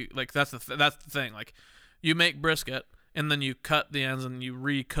that's the thing. Like you make brisket and then you cut the ends and you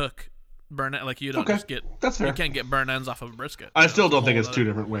recook. Burn it, like you don't just get. That's fair. You can't get burnt ends off of a brisket. I still don't think it's 2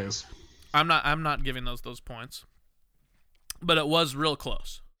 different ways. I'm not giving those points, but it was real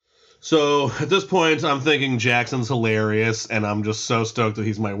close. So at this point, I'm thinking Jackson's hilarious, and I'm just so stoked that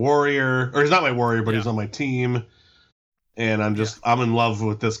he's my warrior, or he's not my warrior, but he's on my team, and I'm in love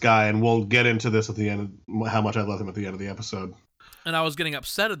with this guy, and we'll get into this at the end, how much I love him at the end of the episode. And I was getting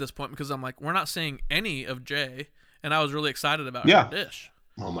upset at this point because I'm like, we're not seeing any of Jay, and I was really excited about her dish.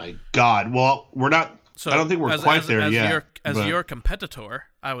 Oh my God! Well, we're not. So I don't think we're quite there yet. As your competitor,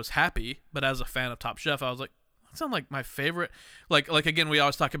 I was happy, but as a fan of Top Chef, I was like, that sounds like my favorite. Like again, we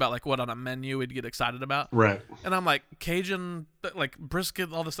always talk about like what on a menu we'd get excited about, right? And I'm like Cajun, like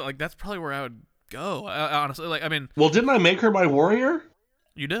brisket, all this stuff. Like that's probably where I would go. Honestly, like I mean, well, didn't I make her my warrior?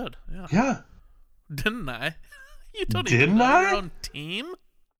 You did, yeah. Yeah. Didn't I? You don't didn't even know I? your own team.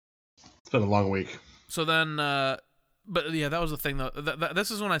 It's been a long week. So then. But yeah, that was the thing though. This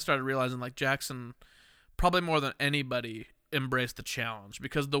is when I started realizing like Jackson, probably more than anybody, embraced the challenge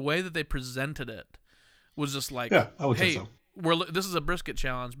because the way that they presented it was just like, I would say so. This is a brisket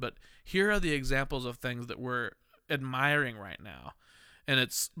challenge, but here are the examples of things that we're admiring right now, and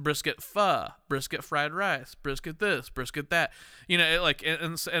it's brisket pho, brisket fried rice, brisket this, brisket that. You know,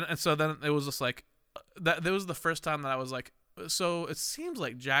 and so then it was just like that. That was the first time that I was like, so it seems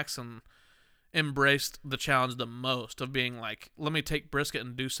like Jackson embraced the challenge the most of being like, let me take brisket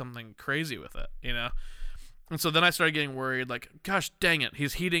and do something crazy with it, you know? And so then I started getting worried, like, gosh dang it,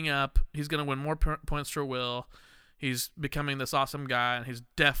 he's heating up, he's going to win more points for Will, he's becoming this awesome guy, and he's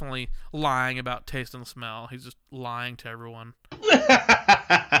definitely lying about taste and smell. He's just lying to everyone.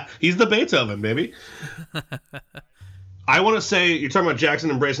 He's the Beethoven, baby. I want to say, you're talking about Jackson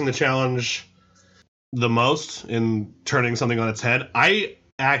embracing the challenge the most in turning something on its head. I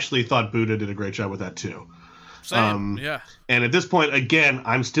actually thought Buddha did a great job with that too. Same, yeah. And at this point, again,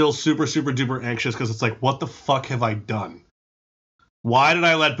 I'm still super, super duper anxious because it's like, what the fuck have I done? Why did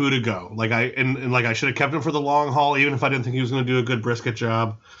I let Buddha go? Like I should have kept him for the long haul, even if I didn't think he was going to do a good brisket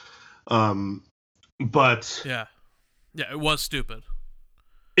job. But yeah, it was stupid.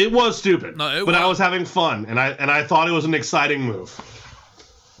 It was stupid. No, I was having fun, and I thought it was an exciting move.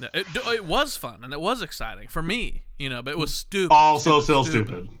 It was fun and it was exciting for me, you know, but it was stupid. Also still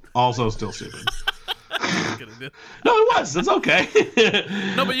stupid. Also still stupid. No, it was. It's okay.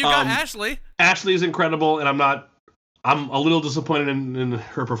 No, but you got Ashley. Ashley's incredible, and I'm a little disappointed in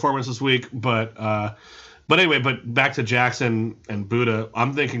her performance this week, but anyway, but back to Jackson and Buddha,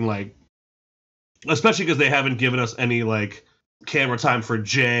 I'm thinking like, especially because they haven't given us any like camera time for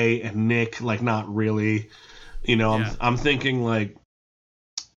Jay and Nick, like not really, you know. Yeah. I'm thinking like,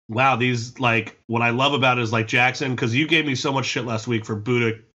 wow, these, like, what I love about it is, like, Jackson, because you gave me so much shit last week for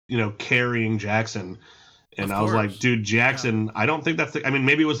Buddha, you know, carrying Jackson. And I was like, dude, Jackson, I don't think that's I mean,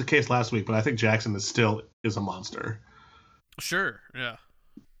 maybe it was the case last week, but I think Jackson is a monster. Sure, yeah.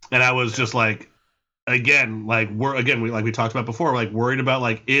 And I was just like, again, like, we talked about before, like, worried about,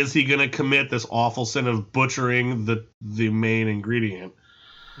 like, is he going to commit this awful sin of butchering the main ingredient?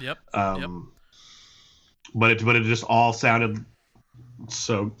 Yep. But it just all sounded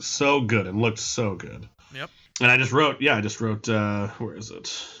so good and looked so good. Yep. And I just wrote where is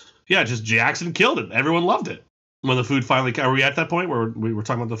it? Yeah, just Jackson killed it. Everyone loved it. When the food finally, are we at that point where we were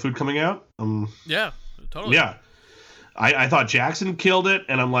talking about the food coming out? Yeah, totally. Yeah. I thought Jackson killed it,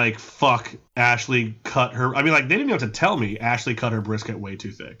 and I'm like, fuck, Ashley cut her. I mean, like, they didn't have to tell me Ashley cut her brisket way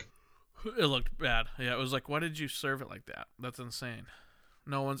too thick. It looked bad. Yeah, it was like, why did you serve it like that? That's insane.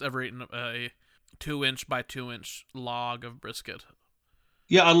 No one's ever eaten 2-inch by 2-inch log of brisket.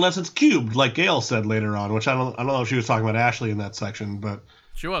 Yeah, unless it's cubed, like Gail said later on, which I don't know if she was talking about Ashley in that section, but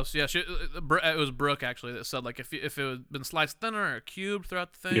She was, yeah. It was Brooke actually that said like if it had been sliced thinner or cubed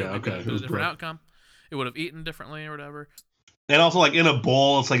throughout the thing, Yeah, it would okay, have it been a was different Brooke. outcome. It would have eaten differently or whatever. and also like in a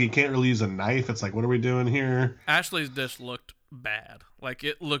bowl, it's like you can't really use a knife. It's like, what are we doing here? Ashley's dish looked bad. Like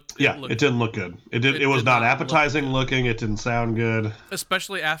it looked. Yeah, it didn't look good. It was did not not appetizing looking. It didn't sound good.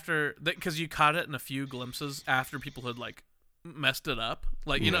 Especially after because you caught it in a few glimpses after people had like messed it up,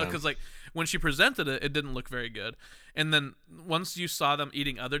 like you know, Yeah. because like when she presented it, it didn't look very good, and then once you saw them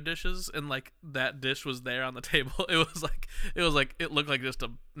eating other dishes and like that dish was there on the table, it looked like just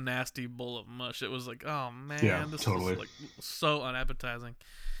a nasty bowl of mush. It was like, oh man, Yeah, this totally. is like so unappetizing.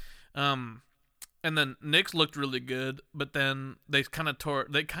 And then Nick's looked really good, but then they kind of tore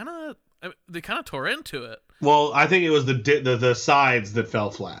into it. Well, I think it was the sides that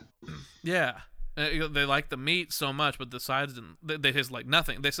fell flat. Yeah. They liked the meat so much, but the sides didn't. They taste like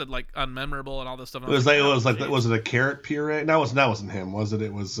nothing. They said like unmemorable and all this stuff. And Was geez. it a carrot puree? That wasn't him, was it?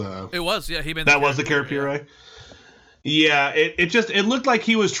 It was. It was, yeah. He made That was the carrot puree. Yeah, it looked like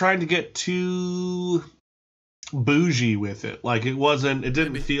he was trying to get too bougie with it. Like it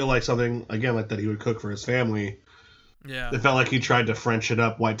didn't feel like something again like that he would cook for his family. Yeah. It felt like he tried to French it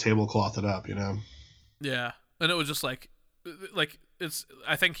up, white tablecloth it up, you know. Yeah, and it was just like it's.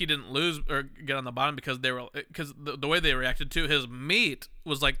 I think he didn't lose or get on the bottom because the way they reacted to his meat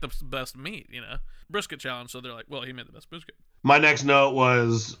was like the best meat, you know, brisket challenge. So they're like, well, he made the best brisket. My next note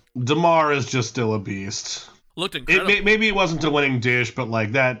was Damar is just still a beast. Looked incredible. Maybe it wasn't a winning dish, but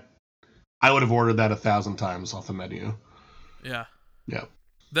like that, I would have ordered that 1,000 times off the menu. Yeah. Yeah.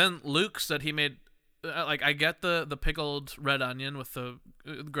 Then Luke said he made, like, I get the pickled red onion with the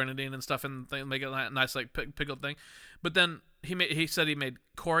grenadine and stuff and make it a nice like pickled thing, but then he said he made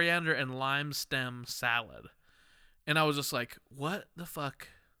coriander and lime stem salad, and I was just like, what the fuck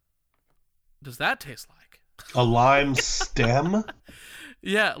does that taste like? A lime stem?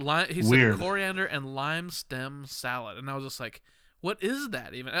 Yeah, he said Weird. coriander and lime stem salad, and I was just like, what is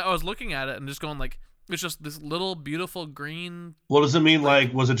that even? I was looking at it and just going like, it's just this little beautiful green What does it mean?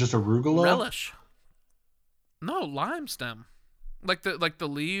 Like, was it just arugula? relish. No, lime stem, like the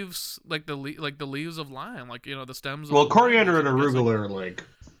leaves, like the leaves of lime, like you know the stems. Of Well, lime coriander leaves, and I'm guessing. arugula are like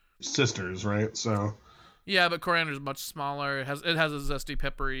sisters, right? So Yeah, but coriander is much smaller. It has a zesty,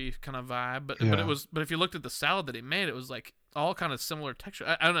 peppery kind of vibe. But Yeah. but if you looked at the salad that he made, it was like all kind of similar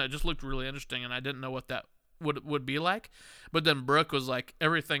texture. I don't know. It just looked really interesting, and I didn't know what that would be like. But then Brooke was like,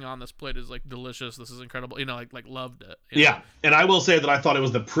 everything on this plate is like delicious. This is incredible. You know, like loved it. you know? yeah, and I will say that I thought it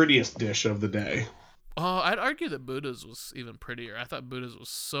was the prettiest dish of the day. Oh, I'd argue that Buddha's was even prettier. I thought Buddha's was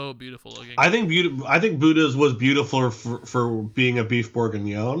so beautiful looking. I think Buddha's was beautiful for being a beef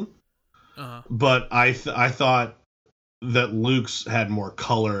bourguignon, Uh-huh. but I thought that Luke's had more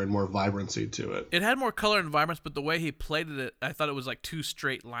color and more vibrancy to it. It had more color and vibrance, but the way he plated it, I thought it was like too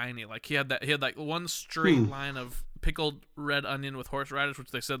straight liney. Like he had like one straight line of pickled red onion with horseradish,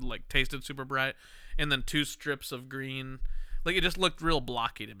 which they said like tasted super bright, and then 2 strips of green. Like it just looked real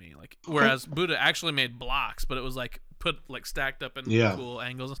blocky to me. Like whereas Buddha actually made blocks, but it was like put like stacked up in Yeah. cool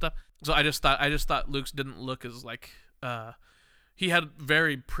angles and stuff. So I just thought Luke's didn't look as like he had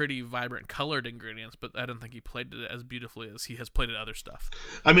very pretty, vibrant, colored ingredients, but I didn't think he plated it as beautifully as he has plated other stuff.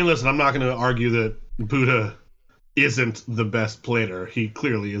 I mean, listen, I'm not going to argue that Buddha isn't the best plater. He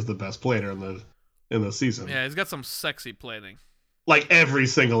clearly is the best plater in the season. Yeah, he's got some sexy plating. Like every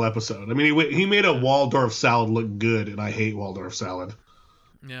single episode. I mean, he made a Waldorf salad look good, and I hate Waldorf salad.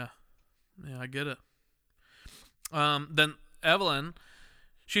 Yeah, I get it. Then Evelyn,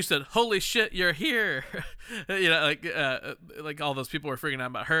 she said, "Holy shit, you're here!" You know, like all those people were freaking out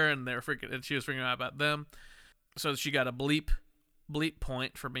about her, and and she was freaking out about them. So she got a bleep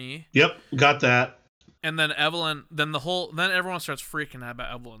point for me. Yep, got that. And then Evelyn, then everyone starts freaking out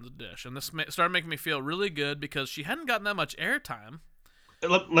about Evelyn's dish, and this started making me feel really good because she hadn't gotten that much airtime.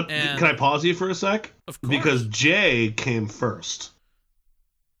 Can I pause you for a sec? Of course. Because Jay came first.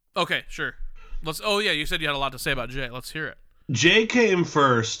 Okay, sure. Oh yeah, you said you had a lot to say about Jay. Let's hear it. Jay came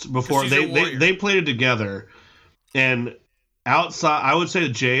first before She's a warrior. they played it together, and outside, I would say that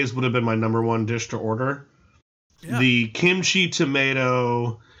Jay's would have been my number 1 dish to order. Yeah. The kimchi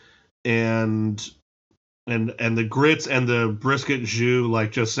tomato and the grits and the brisket jus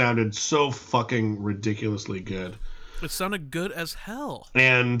like just sounded so fucking ridiculously good. It sounded good as hell.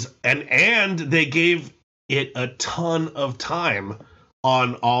 And they gave it a ton of time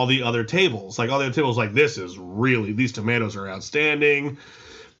on all the other tables. Like all the other tables, like these tomatoes are outstanding.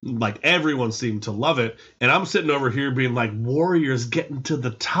 Like everyone seemed to love it. And I'm sitting over here being like, Warriors getting to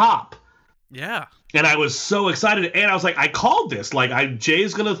the top. Yeah. And I was so excited, and I was like, I called this. Like,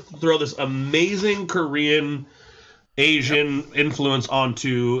 Jay's gonna throw this amazing Korean Asian influence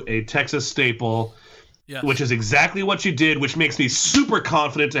onto a Texas staple, Yes. which is exactly what she did, which makes me super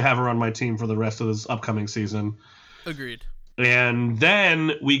confident to have her on my team for the rest of this upcoming season. Agreed. And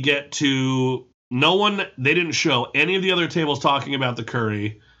then we get to they didn't show any of the other tables talking about the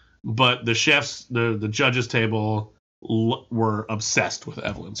curry, but the chefs, the judges table were obsessed with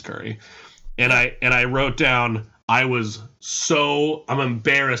Evelyn's curry. And I wrote down, I'm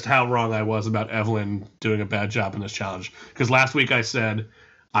embarrassed how wrong I was about Evelyn doing a bad job in this challenge. Because last week I said,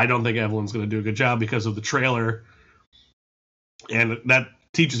 I don't think Evelyn's going to do a good job because of the trailer. And that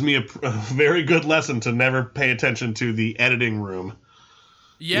teaches me a very good lesson to never pay attention to the editing room.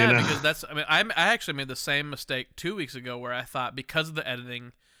 Yeah, because I actually made the same mistake 2 weeks ago where I thought because of the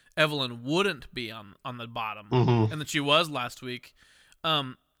editing, Evelyn wouldn't be on the bottom, and that she was last week.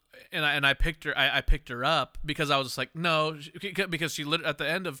 And I picked her. I picked her up because I was just like, no, because she at the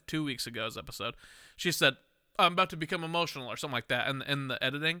end of 2 weeks ago's episode, she said, I'm about to become emotional or something like that in the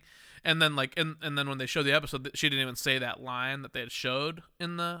editing, and then and then when they showed the episode, she didn't even say that line that they had showed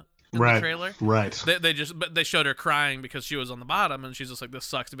in the trailer. Right. They showed her crying because she was on the bottom, and she's just like, this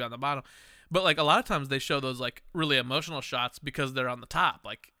sucks to be on the bottom. But like a lot of times they show those like really emotional shots because they're on the top.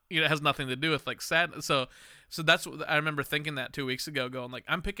 Like, it has nothing to do with like sadness. So that's what I remember thinking that 2 weeks ago, going like,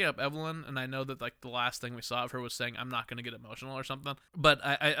 I'm picking up Evelyn, and I know that like the last thing we saw of her was saying I'm not going to get emotional or something. But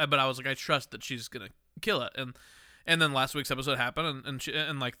I was like, I trust that she's going to kill it. And then last week's episode happened,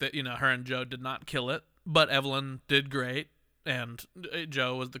 and like that, her and Joe did not kill it, but Evelyn did great, and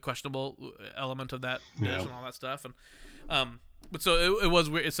Joe was the questionable element of that dish and all that stuff. And but so it was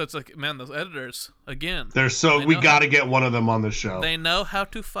weird. So it's like, man, those editors again. We got to get one of them on the show. They know how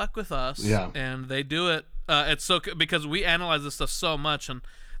to fuck with us. Yeah. And they do it. It's so because we analyze this stuff so much, and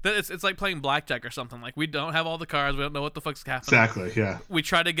that it's like playing blackjack or something. Like, we don't have all the cards. We don't know what the fuck's happening. Exactly. Yeah. We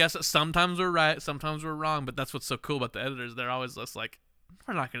try to guess it. Sometimes we're right. Sometimes we're wrong. But that's what's so cool about the editors. They're always just like,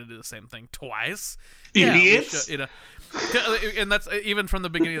 we're not going to do the same thing twice. Idiots. Yeah, and that's even from the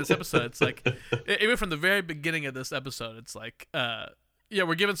beginning of this episode. It's like, even from the very beginning of this episode, it's like,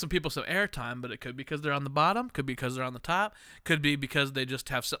 we're giving some people some airtime, but it could be because they're on the bottom, could be because they're on the top, could be because they just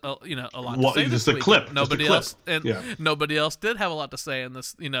have a lot to say. Just a clip. Nobody else, nobody else did have a lot to say in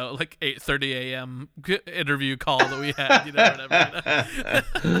this, like 8:30 a.m. interview call that we had, whatever.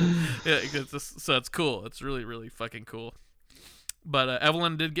 So it's cool. It's really, really fucking cool. But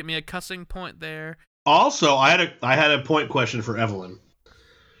Evelyn did get me a cussing point there. Also, I had a point question for Evelyn.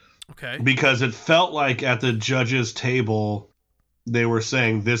 Okay. Because it felt like at the judges' table, they were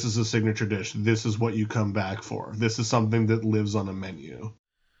saying, this is a signature dish. This is what you come back for. This is something that lives on a menu.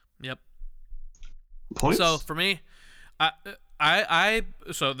 Yep. Points? So for me,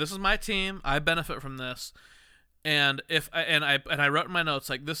 so this is my team. I benefit from this. And I wrote in my notes,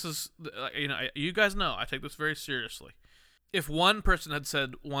 like, this is, you guys know, I take this very seriously. If one person had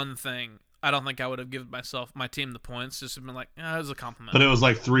said one thing, I don't think I would have given my team the points. Just been like, it was a compliment. But it was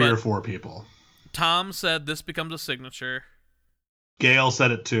like three or four people. Tom said this becomes a signature. Gail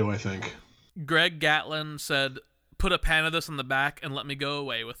said it too, I think. Greg Gatlin said, put a pan of this on the back and let me go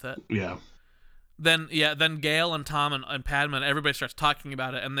away with it. Yeah. Then Gail and Tom and Padma and everybody starts talking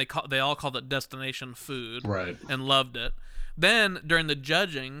about it, and they all called it destination food. Right. And loved it. Then during the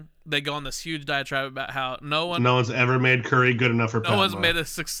judging, they go on this huge diatribe about how no one's ever made curry good enough for Padma. No one's made a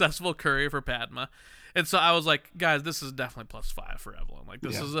successful curry for Padma. And so I was like, guys, this is definitely +5 for Evelyn. Like,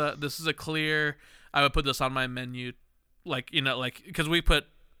 this is a clear, I would put this on my menu, because we put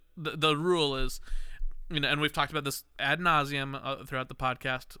the rule is, and we've talked about this ad nauseum throughout the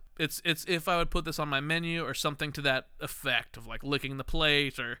podcast. It's if I would put this on my menu or something to that effect of like licking the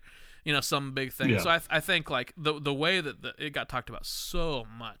plate or some big thing. Yeah. So I think like the way that it got talked about so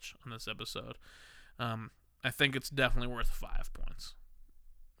much on this episode, I think it's definitely worth 5 points.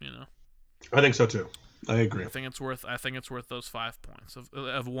 I think so too. I agree. I think it's worth those 5 points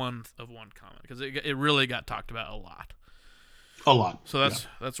of one comment, because it really got talked about a lot. A lot. So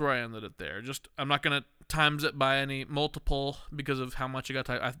that's where I ended it there. Just, I'm not gonna times it by any multiple because of how much it got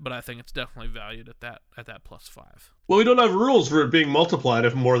talked, but I think it's definitely valued at that +5. Well, we don't have rules for it being multiplied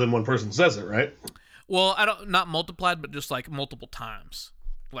if more than one person says it, right? Well, not multiplied, but just like multiple times.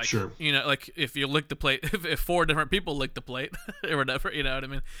 Like, sure. Like if you lick the plate, if 4 different people lick the plate or whatever, you know what I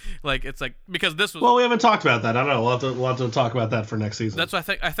mean? Like, it's like, because this was. Well, we haven't talked about that. I don't know. We'll have to talk about that for next season. That's what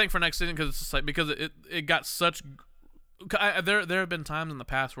I think for next season, because it's just like, because it got such. There have been times in the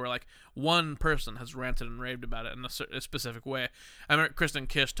past where like one person has ranted and raved about it in a specific way. I remember Kristen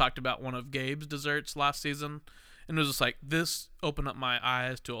Kish talked about one of Gabe's desserts last season, and it was just like this opened up my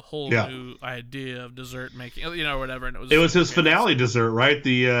eyes to a whole new idea of dessert making, or whatever. And it was his finale dessert, right?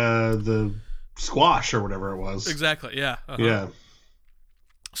 The squash or whatever it was. Exactly. Yeah. Uh-huh. Yeah.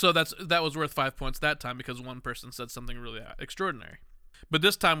 So that was worth 5 points that time because one person said something really extraordinary. But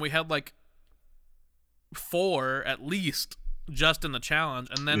this time we had like 4 at least just in the challenge,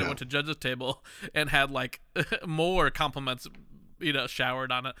 and then it went to judges table and had like more compliments,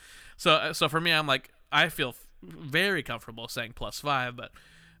 showered on it. So for me, I'm like, I feel very comfortable saying +5, but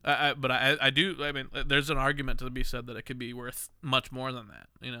I do. I mean, there's an argument to be said that it could be worth much more than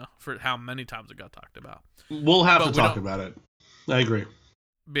that, for how many times it got talked about. We'll have to talk about it. I agree.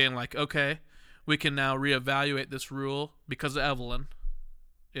 Being like, okay, we can now reevaluate this rule because of Evelyn.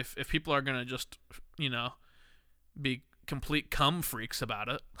 If people are gonna just, be complete cum freaks about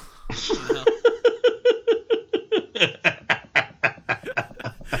it.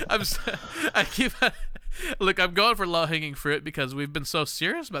 I'm going for low hanging fruit because we've been so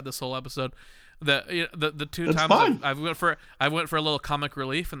serious about this whole episode that the two times I went for a little comic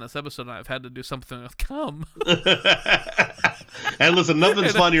relief in this episode, and I've had to do something with cum. And listen,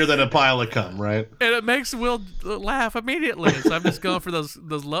 nothing's funnier than a pile of cum, right? And it makes Will laugh immediately, so I'm just going for those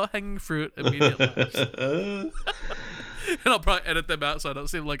low hanging fruit immediate laughs. And I'll probably edit them out so I don't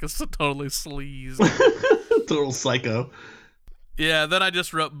seem like a totally sleaze. Total psycho. Yeah, then I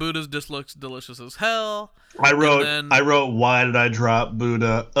just wrote Buddha's dish looks delicious as hell. I wrote why did I drop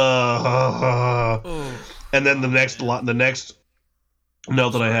Buddha? And then the next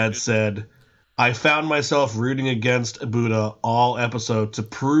note that I had said, I found myself rooting against Buddha all episode to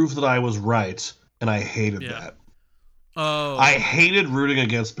prove that I was right, and I hated that. Oh. I hated rooting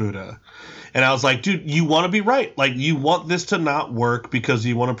against Buddha. And I was like, dude, you want to be right. Like, you want this to not work because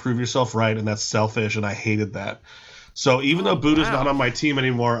you want to prove yourself right, and that's selfish, and I hated that. So even though Buddha's not on my team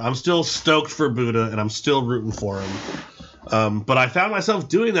anymore, I'm still stoked for Buddha, and I'm still rooting for him. But I found myself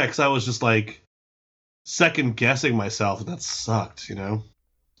doing that because I was just, like, second-guessing myself, and that sucked,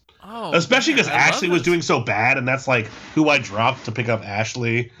 Oh, especially because Ashley was doing so bad, and that's, like, who I dropped to pick up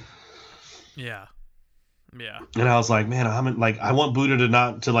Ashley. Yeah. Yeah. And I was like, man, I want Buddha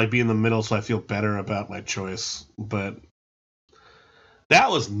to be in the middle so I feel better about my choice. But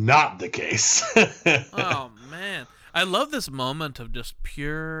that was not the case. Oh, man. I love this moment of just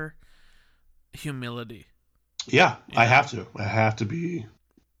pure humility. Yeah, I have to. I have to be,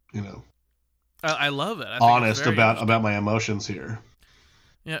 I love it. honest about my emotions here.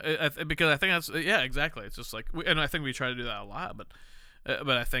 Yeah, because I think that's exactly. It's just like, and I think we try to do that a lot, but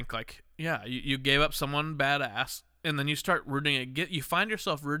I think you gave up someone badass, and then you start you find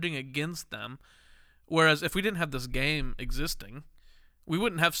yourself rooting against them. Whereas if we didn't have this game existing, we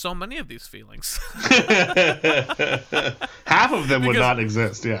wouldn't have so many of these feelings. Half of them would not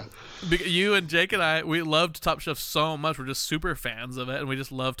exist. Yeah. You and Jake and I, we loved Top Chef so much. We're just super fans of it, and we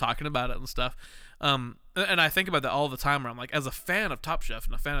just love talking about it and stuff. And I think about that all the time. Where I'm like, as a fan of Top Chef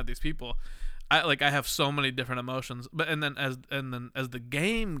and a fan of these people, I have so many different emotions. But and then as the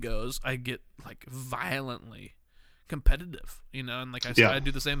game goes, I get like violently competitive, and like I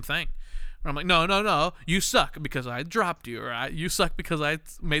do the same thing. Where I'm like, no, you suck because I dropped you, or you suck because I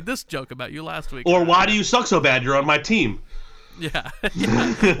made this joke about you last week. Or why do you suck so bad? You're on my team. Yeah.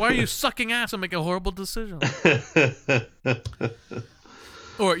 Why are you sucking ass and making horrible decisions?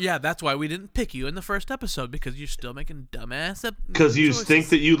 Or, that's why we didn't pick you in the first episode, because you're still making dumbass because you choices. think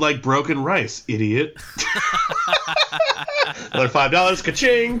that you like broken rice, idiot. Another $5,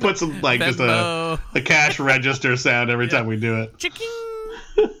 ka-ching, put some, just a cash register sound every time we do it. Chicking.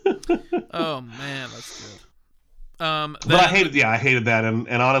 Oh, man, that's good. But I hated that,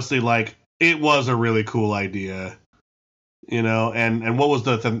 and honestly, it was a really cool idea. And what was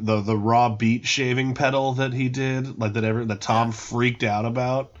the raw beet shaving pedal that he did, that Tom freaked out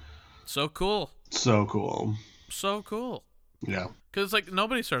about? So cool. So cool. Yeah. Because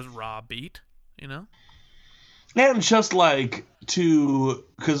nobody serves raw beet, And just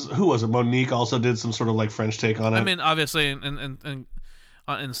because who was it? Monique also did some sort of French take on it. I mean, obviously, in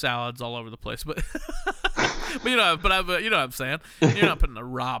salads all over the place, but but you know what I'm saying. You're not putting a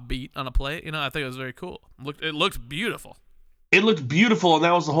raw beet on a plate. I think it was very cool. It looked beautiful. It looked beautiful, and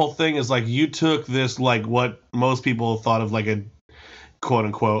that was the whole thing. Is you took this what most people thought of a quote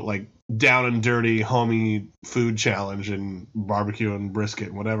unquote down and dirty homey food challenge and barbecue and brisket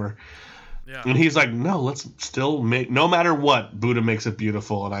and whatever. Yeah. And he's like, no, let's still make, no matter what, Buddha makes it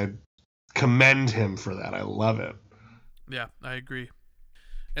beautiful, and I commend him for that. I love it. Yeah, I agree.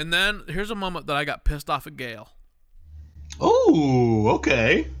 And then here's a moment that I got pissed off at Gail. Oh,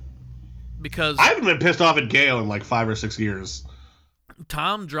 okay. Because I haven't been pissed off at Gail in 5 or 6 years.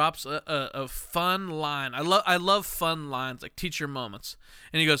 Tom drops a fun line. I love fun lines, like teacher moments.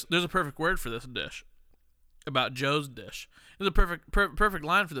 And he goes, "There's a perfect word for this dish." About Joe's dish. There's a perfect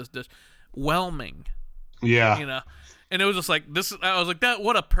line for this dish. Whelming. Yeah. You know. And it was just like this. I was like, that.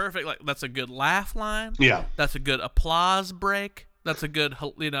 What a perfect, like, that's a good laugh line. Yeah. That's a good applause break. That's a good,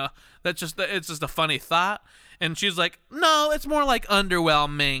 you know. It's just a funny thought. And she's like, "No, it's more like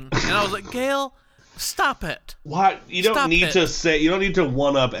underwhelming." And I was like, "Gail, stop it." What? You don't need to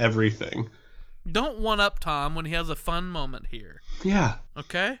one up everything. Don't one up Tom when he has a fun moment here. Yeah.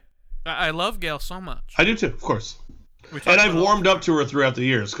 Okay. I love Gail so much. I do too, of course. And I've warmed up to her throughout the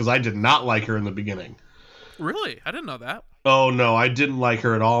years because I did not like her in the beginning. Really? I didn't know that. Oh, no, I didn't like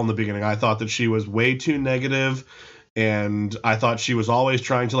her at all in the beginning. I thought that she was way too negative, and I thought she was always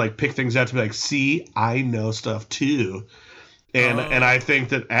trying to, like, pick things out to be like, "See, I know stuff too." And I think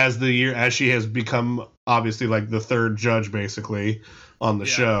that as she has become obviously like the third judge basically on the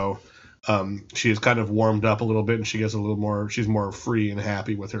show, she has kind of warmed up a little bit, and she gets a little more. She's more free and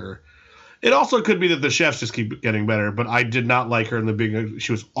happy with her. It also could be that the chefs just keep getting better, but I did not like her in the beginning.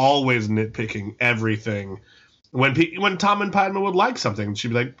 She was always nitpicking everything. When Tom and Padma would like something, she'd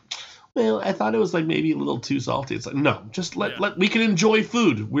be like, "Well, I thought it was like maybe a little too salty." It's like, no, just let we can enjoy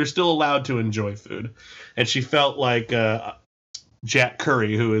food. We're still allowed to enjoy food. And she felt like Jack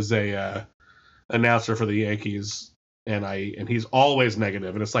Curry, who is a announcer for the Yankees, and he's always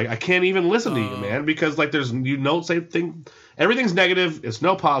negative, and it's like, I can't even listen to you, man, because like everything's negative, it's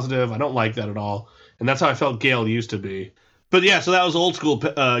no positive. I don't like that at all, and that's how I felt Gail used to be. But yeah, so that was old school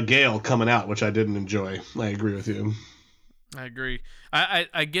Gail coming out, which I didn't enjoy. I agree with you. I agree.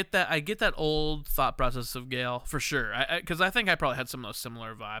 I get that. I get that old thought process of Gail for sure. Because I think I probably had some of those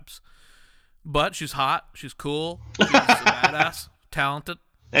similar vibes. But she's hot. She's cool. She's a badass, talented,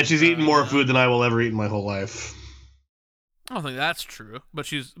 and she's eaten more food than I will ever eat in my whole life. I don't think that's true. But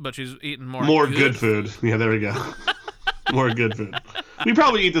she's eaten more good food. Yeah, there we go. More good food. We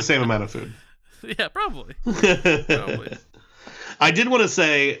probably eat the same amount of food. Yeah, probably. Probably. I did want to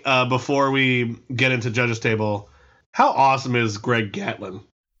say, before we get into Judge's Table, how awesome is Greg Gatlin?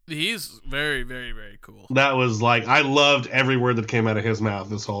 He's very, very, very cool. That was like, I loved every word that came out of his mouth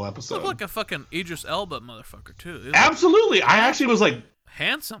this whole episode. Looked like a fucking Idris Elba motherfucker, too. Absolutely. Like, I actually was like...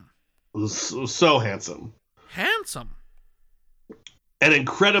 Handsome. So handsome. Handsome. And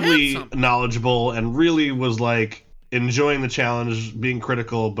incredibly knowledgeable, and really was like enjoying the challenge, being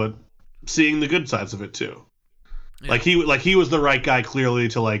critical, but seeing the good sides of it, too. Yeah. Like he was the right guy clearly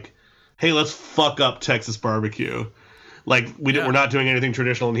to like, hey, let's fuck up Texas barbecue. Like we're not doing anything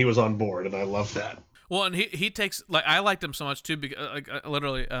traditional, and he was on board, and I love that. Well, and he takes, like, I liked him so much too because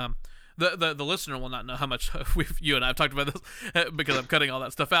literally the listener will not know how much you and I have talked about this because I'm cutting all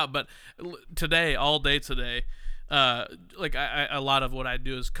that stuff out. But all day today, like a lot of what I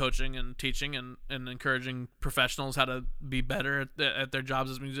do is coaching and teaching and encouraging professionals how to be better at their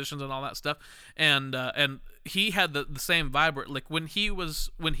jobs as musicians and all that stuff. And he had the same vibe where, like, when he was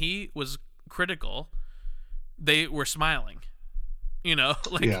critical, they were smiling, you know,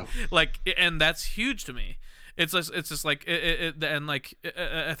 like, and that's huge to me. It's just like and like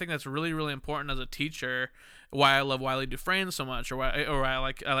I think that's really, really important as a teacher. Why I love Wiley Dufresne so much, or why I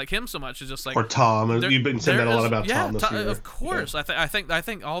like him so much, is just like, or Tom. You've been saying that a lot about Tom this year. Of course, yeah. I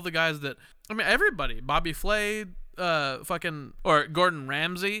think all the guys that, I mean, everybody, Bobby Flay, or Gordon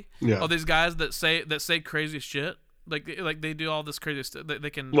Ramsay, all these guys that say crazy shit, like they do all this crazy stuff. They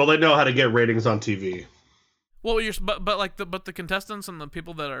can. Well, they know how to get ratings on TV. Well, but the contestants and the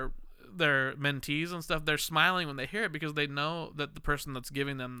people that are their mentees and stuff, they're smiling when they hear it because they know that the person that's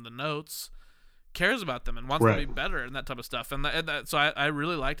giving them the notes cares about them and wants them to be better and that type of stuff. And so I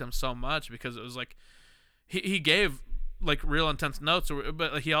really liked him so much because it was like he gave like real intense notes,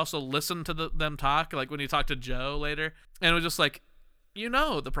 but he also listened to them talk. Like when he talked to Joe later, and it was just like, you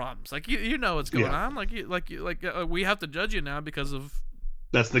know, the problems, like you know what's going on. Like we have to judge you now because of.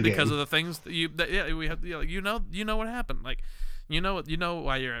 That's the game. Because of the things that we have, you know what happened. Like, you know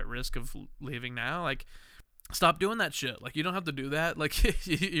why you're at risk of leaving now. Like, stop doing that shit. Like, you don't have to do that. Like,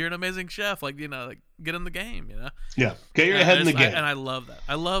 you're an amazing chef. Like, you know, like, get in the game. You know. Yeah, get your head in the game. And I love that.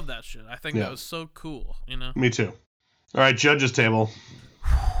 I love that shit. I think that was so cool. You know. Me too. All right, Judges Table.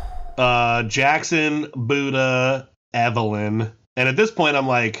 Jackson, Buddha, Evelyn, and at this point, I'm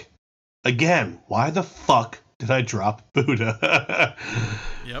like, again, why the fuck did I drop Buddha?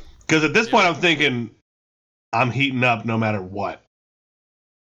 Yep. Because at this point, I'm thinking I'm heating up no matter what.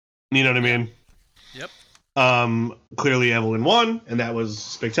 You know what I mean? Yep. Clearly, Evelyn won, and that was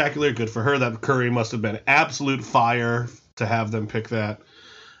spectacular. Good for her. That curry must have been absolute fire to have them pick that.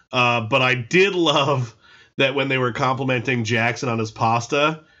 But I did love that when they were complimenting Jackson on his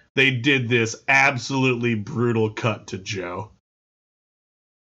pasta, they did this absolutely brutal cut to Joe.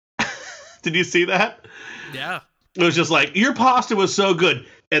 Did you see that? Yeah. It was just like, your pasta was so good.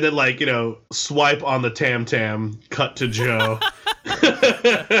 And then, like, swipe on the Tam Tam, cut to Joe.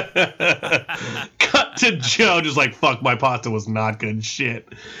 Cut to Joe, just like, fuck, my pasta was not good shit.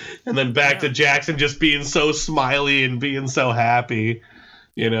 And then back to Jackson just being so smiley and being so happy.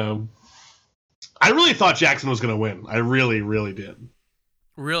 I really thought Jackson was going to win. I really, really did.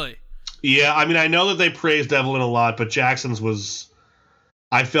 Really? Yeah, I mean, I know that they praised Evelyn a lot, but Jackson's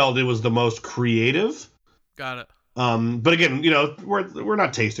I felt it was the most creative. Got it. But again, we're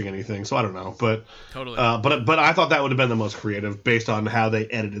not tasting anything, so I don't know. But totally. But I thought that would have been the most creative based on how they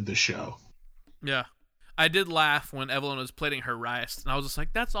edited the show. Yeah, I did laugh when Evelyn was plating her rice, and I was just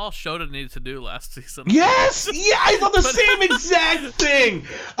like, "That's all Shota needed to do last season." Yes, yeah, I thought the same exact thing.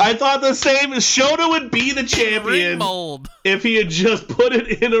 I thought the same. Shota would be the champion Ring mold. if he had just put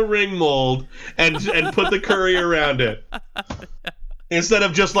it in a ring mold and put the curry around it, instead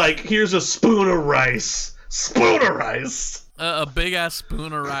of just like, here's a spoon of rice. Spoon of rice. A big ass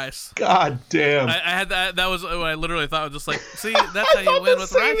spoon of rice. God damn. I had that. That was what I literally thought. I was just like, see, that's how you win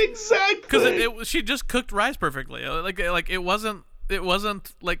with rice. Exact Because she just cooked rice perfectly. Like it wasn't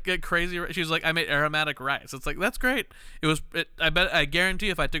like a crazy. She was like, I made aromatic rice. It's like, that's great. I guarantee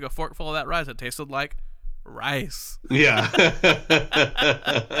if I took a forkful of that rice, it tasted like rice. Yeah. I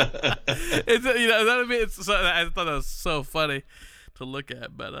thought that was so funny to look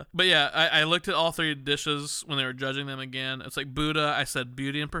at, but yeah, I looked at all three dishes when they were judging them again. It's like Buddha, I said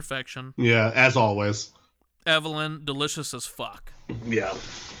beauty and perfection. Yeah, as always. Evelyn, delicious as fuck. Yeah.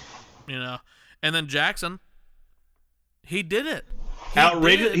 And then Jackson, he did it.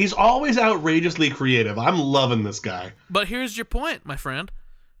 Outrageous. He's always outrageously creative. I'm loving this guy. But here's your point, my friend.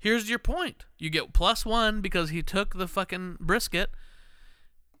 Here's your point. You get +1 because he took the fucking brisket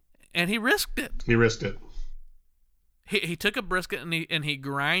and he risked it. He risked it. He took a brisket and he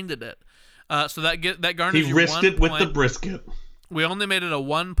grinded it, so that garners you 1 point. He risked it with the brisket. We only made it a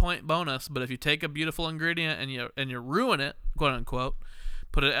 1 point bonus, but if you take a beautiful ingredient and you ruin it, quote unquote,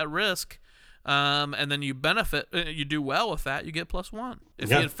 put it at risk, and then you benefit, you do well with that, you get +1. If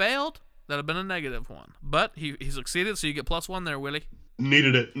he had failed, that'd have been a -1. But he succeeded, so you get +1 there, Willie.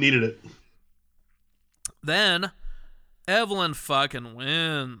 Needed it. Then Evelyn fucking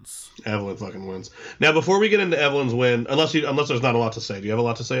wins. Now, before we get into Evelyn's win, unless there's not a lot to say, do you have a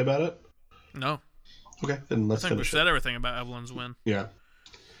lot to say about it? No. Okay, then let's finish. I think we said everything about Evelyn's win. Yeah.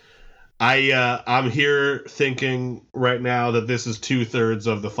 I'm here thinking right now that this is 2/3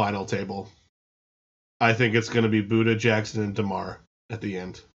 of the final table. I think it's going to be Buddha, Jackson, and Damar at the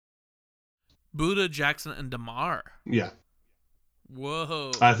end. Buddha, Jackson, and Damar. Yeah.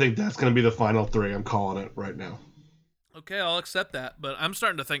 Whoa. I think that's going to be the final 3. I'm calling it right now. Okay, I'll accept that, but I'm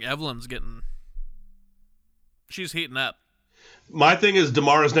starting to think Evelyn's she's heating up. My thing is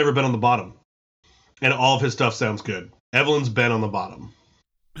Damar has never been on the bottom, and all of his stuff sounds good. Evelyn's been on the bottom.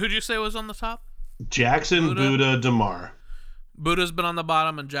 Who'd you say was on the top? Jackson, Buddha, Damar. Buddha's been on the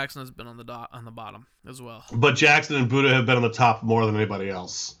bottom, and Jackson has been on the bottom as well. But Jackson and Buddha have been on the top more than anybody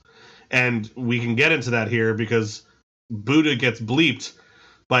else. And we can get into that here because Buddha gets bleeped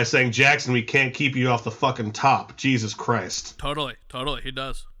by saying, Jackson, we can't keep you off the fucking top. Jesus Christ. Totally. He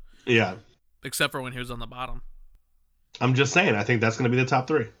does. Yeah. Except for when he was on the bottom. I'm just saying, I think that's going to be the top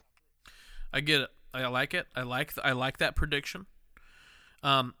 3. I get it. I like it. I like that prediction.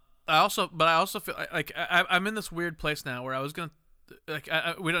 I also feel like I'm in this weird place now where I was gonna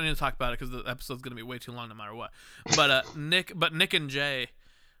we don't need to talk about it because the episode's gonna be way too long no matter what. But Nick and Jay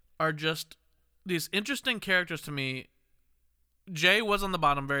are just these interesting characters to me. Jay was on the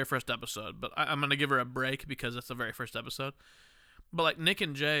bottom very first episode, but I'm gonna give her a break because it's the very first episode. But like Nick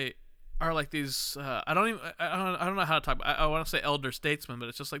and Jay are like these. I don't know how to talk. I want to say elder statesmen, but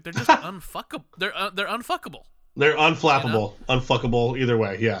it's just like they're just unfuckable. They're unfuckable. They're unflappable, unfuckable. Either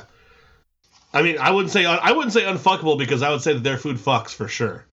way, yeah. I mean, I wouldn't say unfuckable because I would say that their food fucks for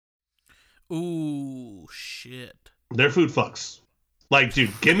sure. Ooh, shit. Their food fucks. Like,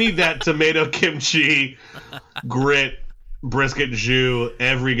 dude, give me that tomato kimchi, grit, brisket jus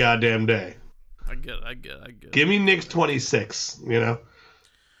every goddamn day. I get it. Give me Nick's 26,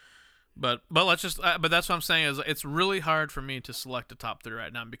 But let's just. But that's what I'm saying is it's really hard for me to select a top 3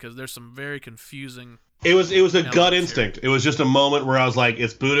 right now because there's some very confusing. It was a gut instinct. It was just a moment where I was like,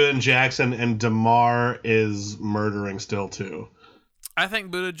 it's Buddha and Jackson, and Damar is murdering still too. I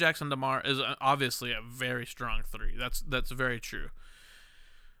think Buddha, Jackson, Damar is obviously a very strong 3. That's very true.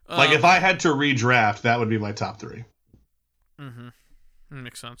 Like if I had to redraft, that would be my top 3. Mm-hmm.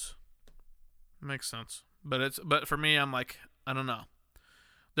 Makes sense. But for me, I'm like, I don't know.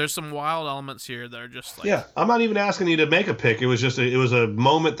 There's some wild elements here that are just like... Yeah, I'm not even asking you to make a pick. It was just it was a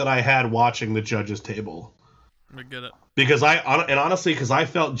moment that I had watching the judges' table. I get it. Because honestly, because I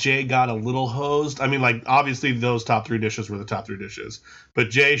felt Jay got a little hosed. I mean, like, obviously those top 3 dishes were the top 3 dishes. But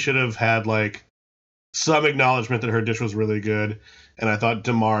Jay should have had, like, some acknowledgement that her dish was really good. And I thought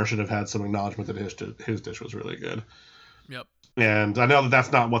Damar should have had some acknowledgement that his dish was really good. Yep. And I know that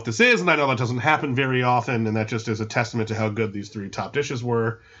that's not what this is, and I know that doesn't happen very often, and that just is a testament to how good these 3 top dishes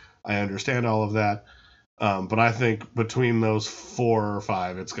were. I understand all of that. But I think between those 4 or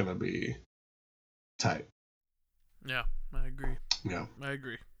 5, it's going to be tight. Yeah, I agree. Yeah. I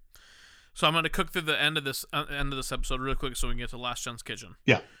agree. So I'm going to cook through the end of this episode real quick so we can get to Last Chance Kitchen.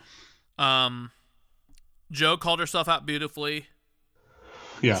 Yeah. Jo called herself out beautifully.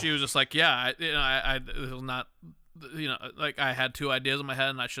 Yeah. She was just like, yeah, it was not... like I had 2 ideas in my head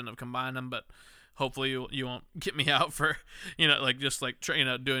and I shouldn't have combined them, but hopefully you won't get me out for,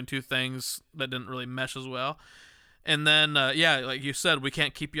 doing 2 things that didn't really mesh as well. And then, like you said, we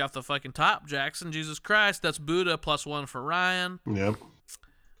can't keep you off the fucking top, Jackson. Jesus Christ, that's Buddha +1 for Ryan. Yep.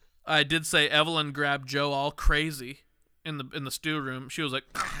 I did say Evelyn grabbed Jo all crazy in the stew room. She was like,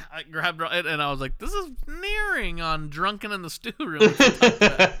 I grabbed her, and I was like, this is nearing on drunken in the stew room.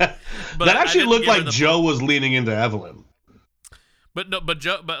 But that actually looked like Jo was leaning into Evelyn. But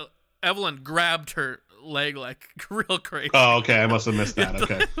Evelyn grabbed her leg like real crazy. Oh, okay. I must have missed that.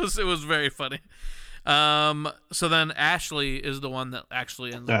 Okay. It was very funny. So then Ashley is the one that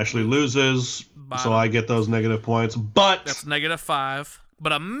actually ends Ashley loses, bottom. So I get those negative points. But that's -5.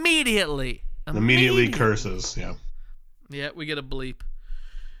 But immediately curses. Yeah. Yeah, we get a bleep.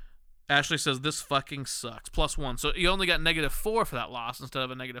 Ashley says, this fucking sucks. +1. So you only got -4 for that loss instead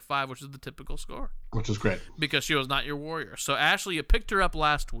of a -5, which is the typical score. Which is great. Because she was not your warrior. So Ashley, you picked her up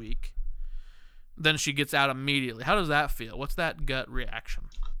last week. Then she gets out immediately. How does that feel? What's that gut reaction?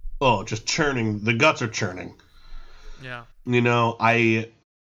 Oh, just churning. The guts are churning. Yeah. I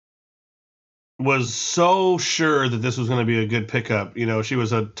was so sure that this was going to be a good pickup. She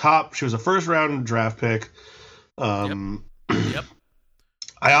was a first round draft pick. Yep.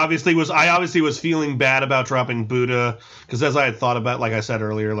 I obviously was feeling bad about dropping Buddha because as I had thought about, like I said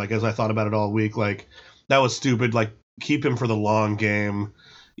earlier, like as I thought about it all week, like that was stupid. Like keep him for the long game,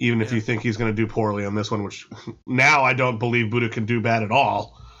 even if you think he's going to do poorly on this one. Which now I don't believe Buddha can do bad at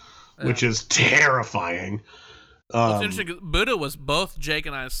all, which is terrifying. It's interesting. Buddha was both Jake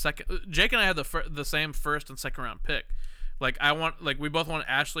and I's second. Jake and I had the same first and second round pick. We both want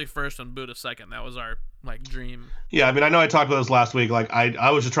Ashley first and Buddha second. That was our dream. Yeah, I mean, I know I talked about this last week. Like,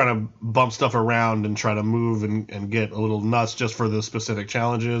 I was just trying to bump stuff around and try to move and get a little nuts just for the specific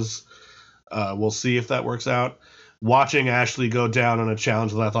challenges. We'll see if that works out. Watching Ashley go down on a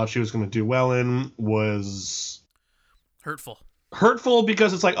challenge that I thought she was going to do well in was hurtful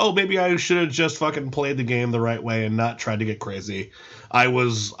because it's like, oh, maybe I should have just fucking played the game the right way and not tried to get crazy. I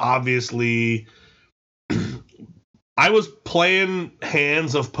was obviously I was playing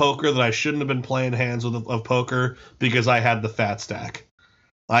hands of poker that I shouldn't have been playing hands of poker because I had the fat stack.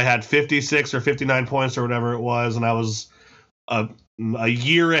 I had 56 or 59 points or whatever it was, and I was a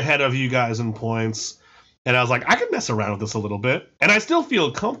year ahead of you guys in points. And I was like, I can mess around with this a little bit, and I still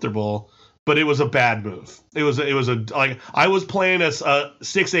feel comfortable. But it was a bad move. I was playing a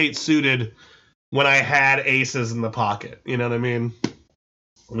 6-8 suited when I had aces in the pocket. You know what I mean? It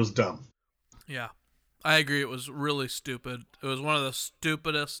was dumb. Yeah, I agree. It was really stupid. It was one of the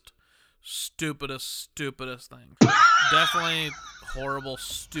stupidest things. Definitely horrible,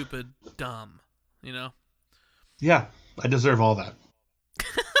 stupid, dumb. Yeah, I deserve all that.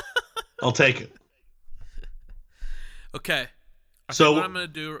 I'll take it. Okay. I think what I'm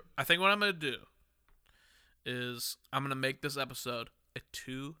going to do is I'm going to make this episode a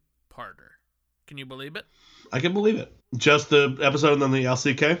 2-parter. Can you believe it? I can believe it. Just the episode and then the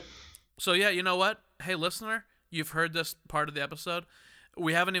LCK? So yeah, you know what? Hey, listener, you've heard this part of the episode.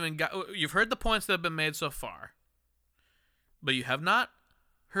 You've heard the points that have been made so far. But you have not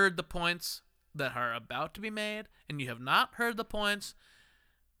heard the points that are about to be made, and you have not heard the points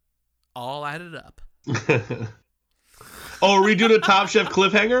all added up. Oh, are we doing a Top Chef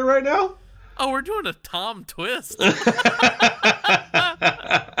cliffhanger right now? Oh, we're doing a Tom twist.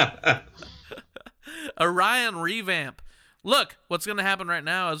 A Ryan revamp. Look, what's going to happen right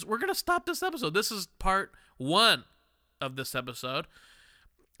now is we're going to stop this episode. This is part 1 of this episode.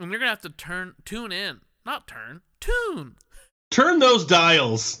 And you're going to have to tune in. Not turn, tune. Turn those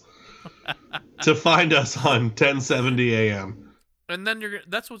dials to find us on 1070 AM. And then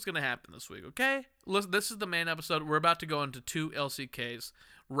that's what's gonna happen this week, okay? Listen, this is the main episode. We're about to go into 2 LCKs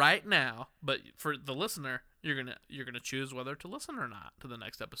right now, but for the listener, you're gonna choose whether to listen or not to the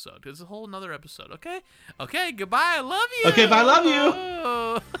next episode. It's a whole another episode, okay? Okay, goodbye. I love you. Okay, bye. Love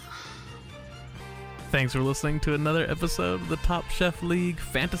you. Thanks for listening to another episode of the Top Chef League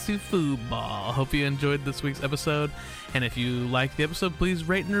Fantasy Football. Hope you enjoyed this week's episode. And if you liked the episode, please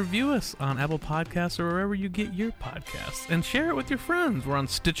rate and review us on Apple Podcasts or wherever you get your podcasts. And share it with your friends. We're on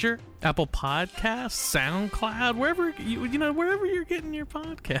Stitcher, Apple Podcasts, SoundCloud, wherever wherever you're getting your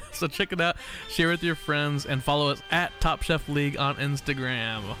podcasts. So check it out, share it with your friends, and follow us at Top Chef League on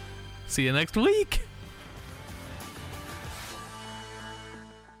Instagram. See you next week.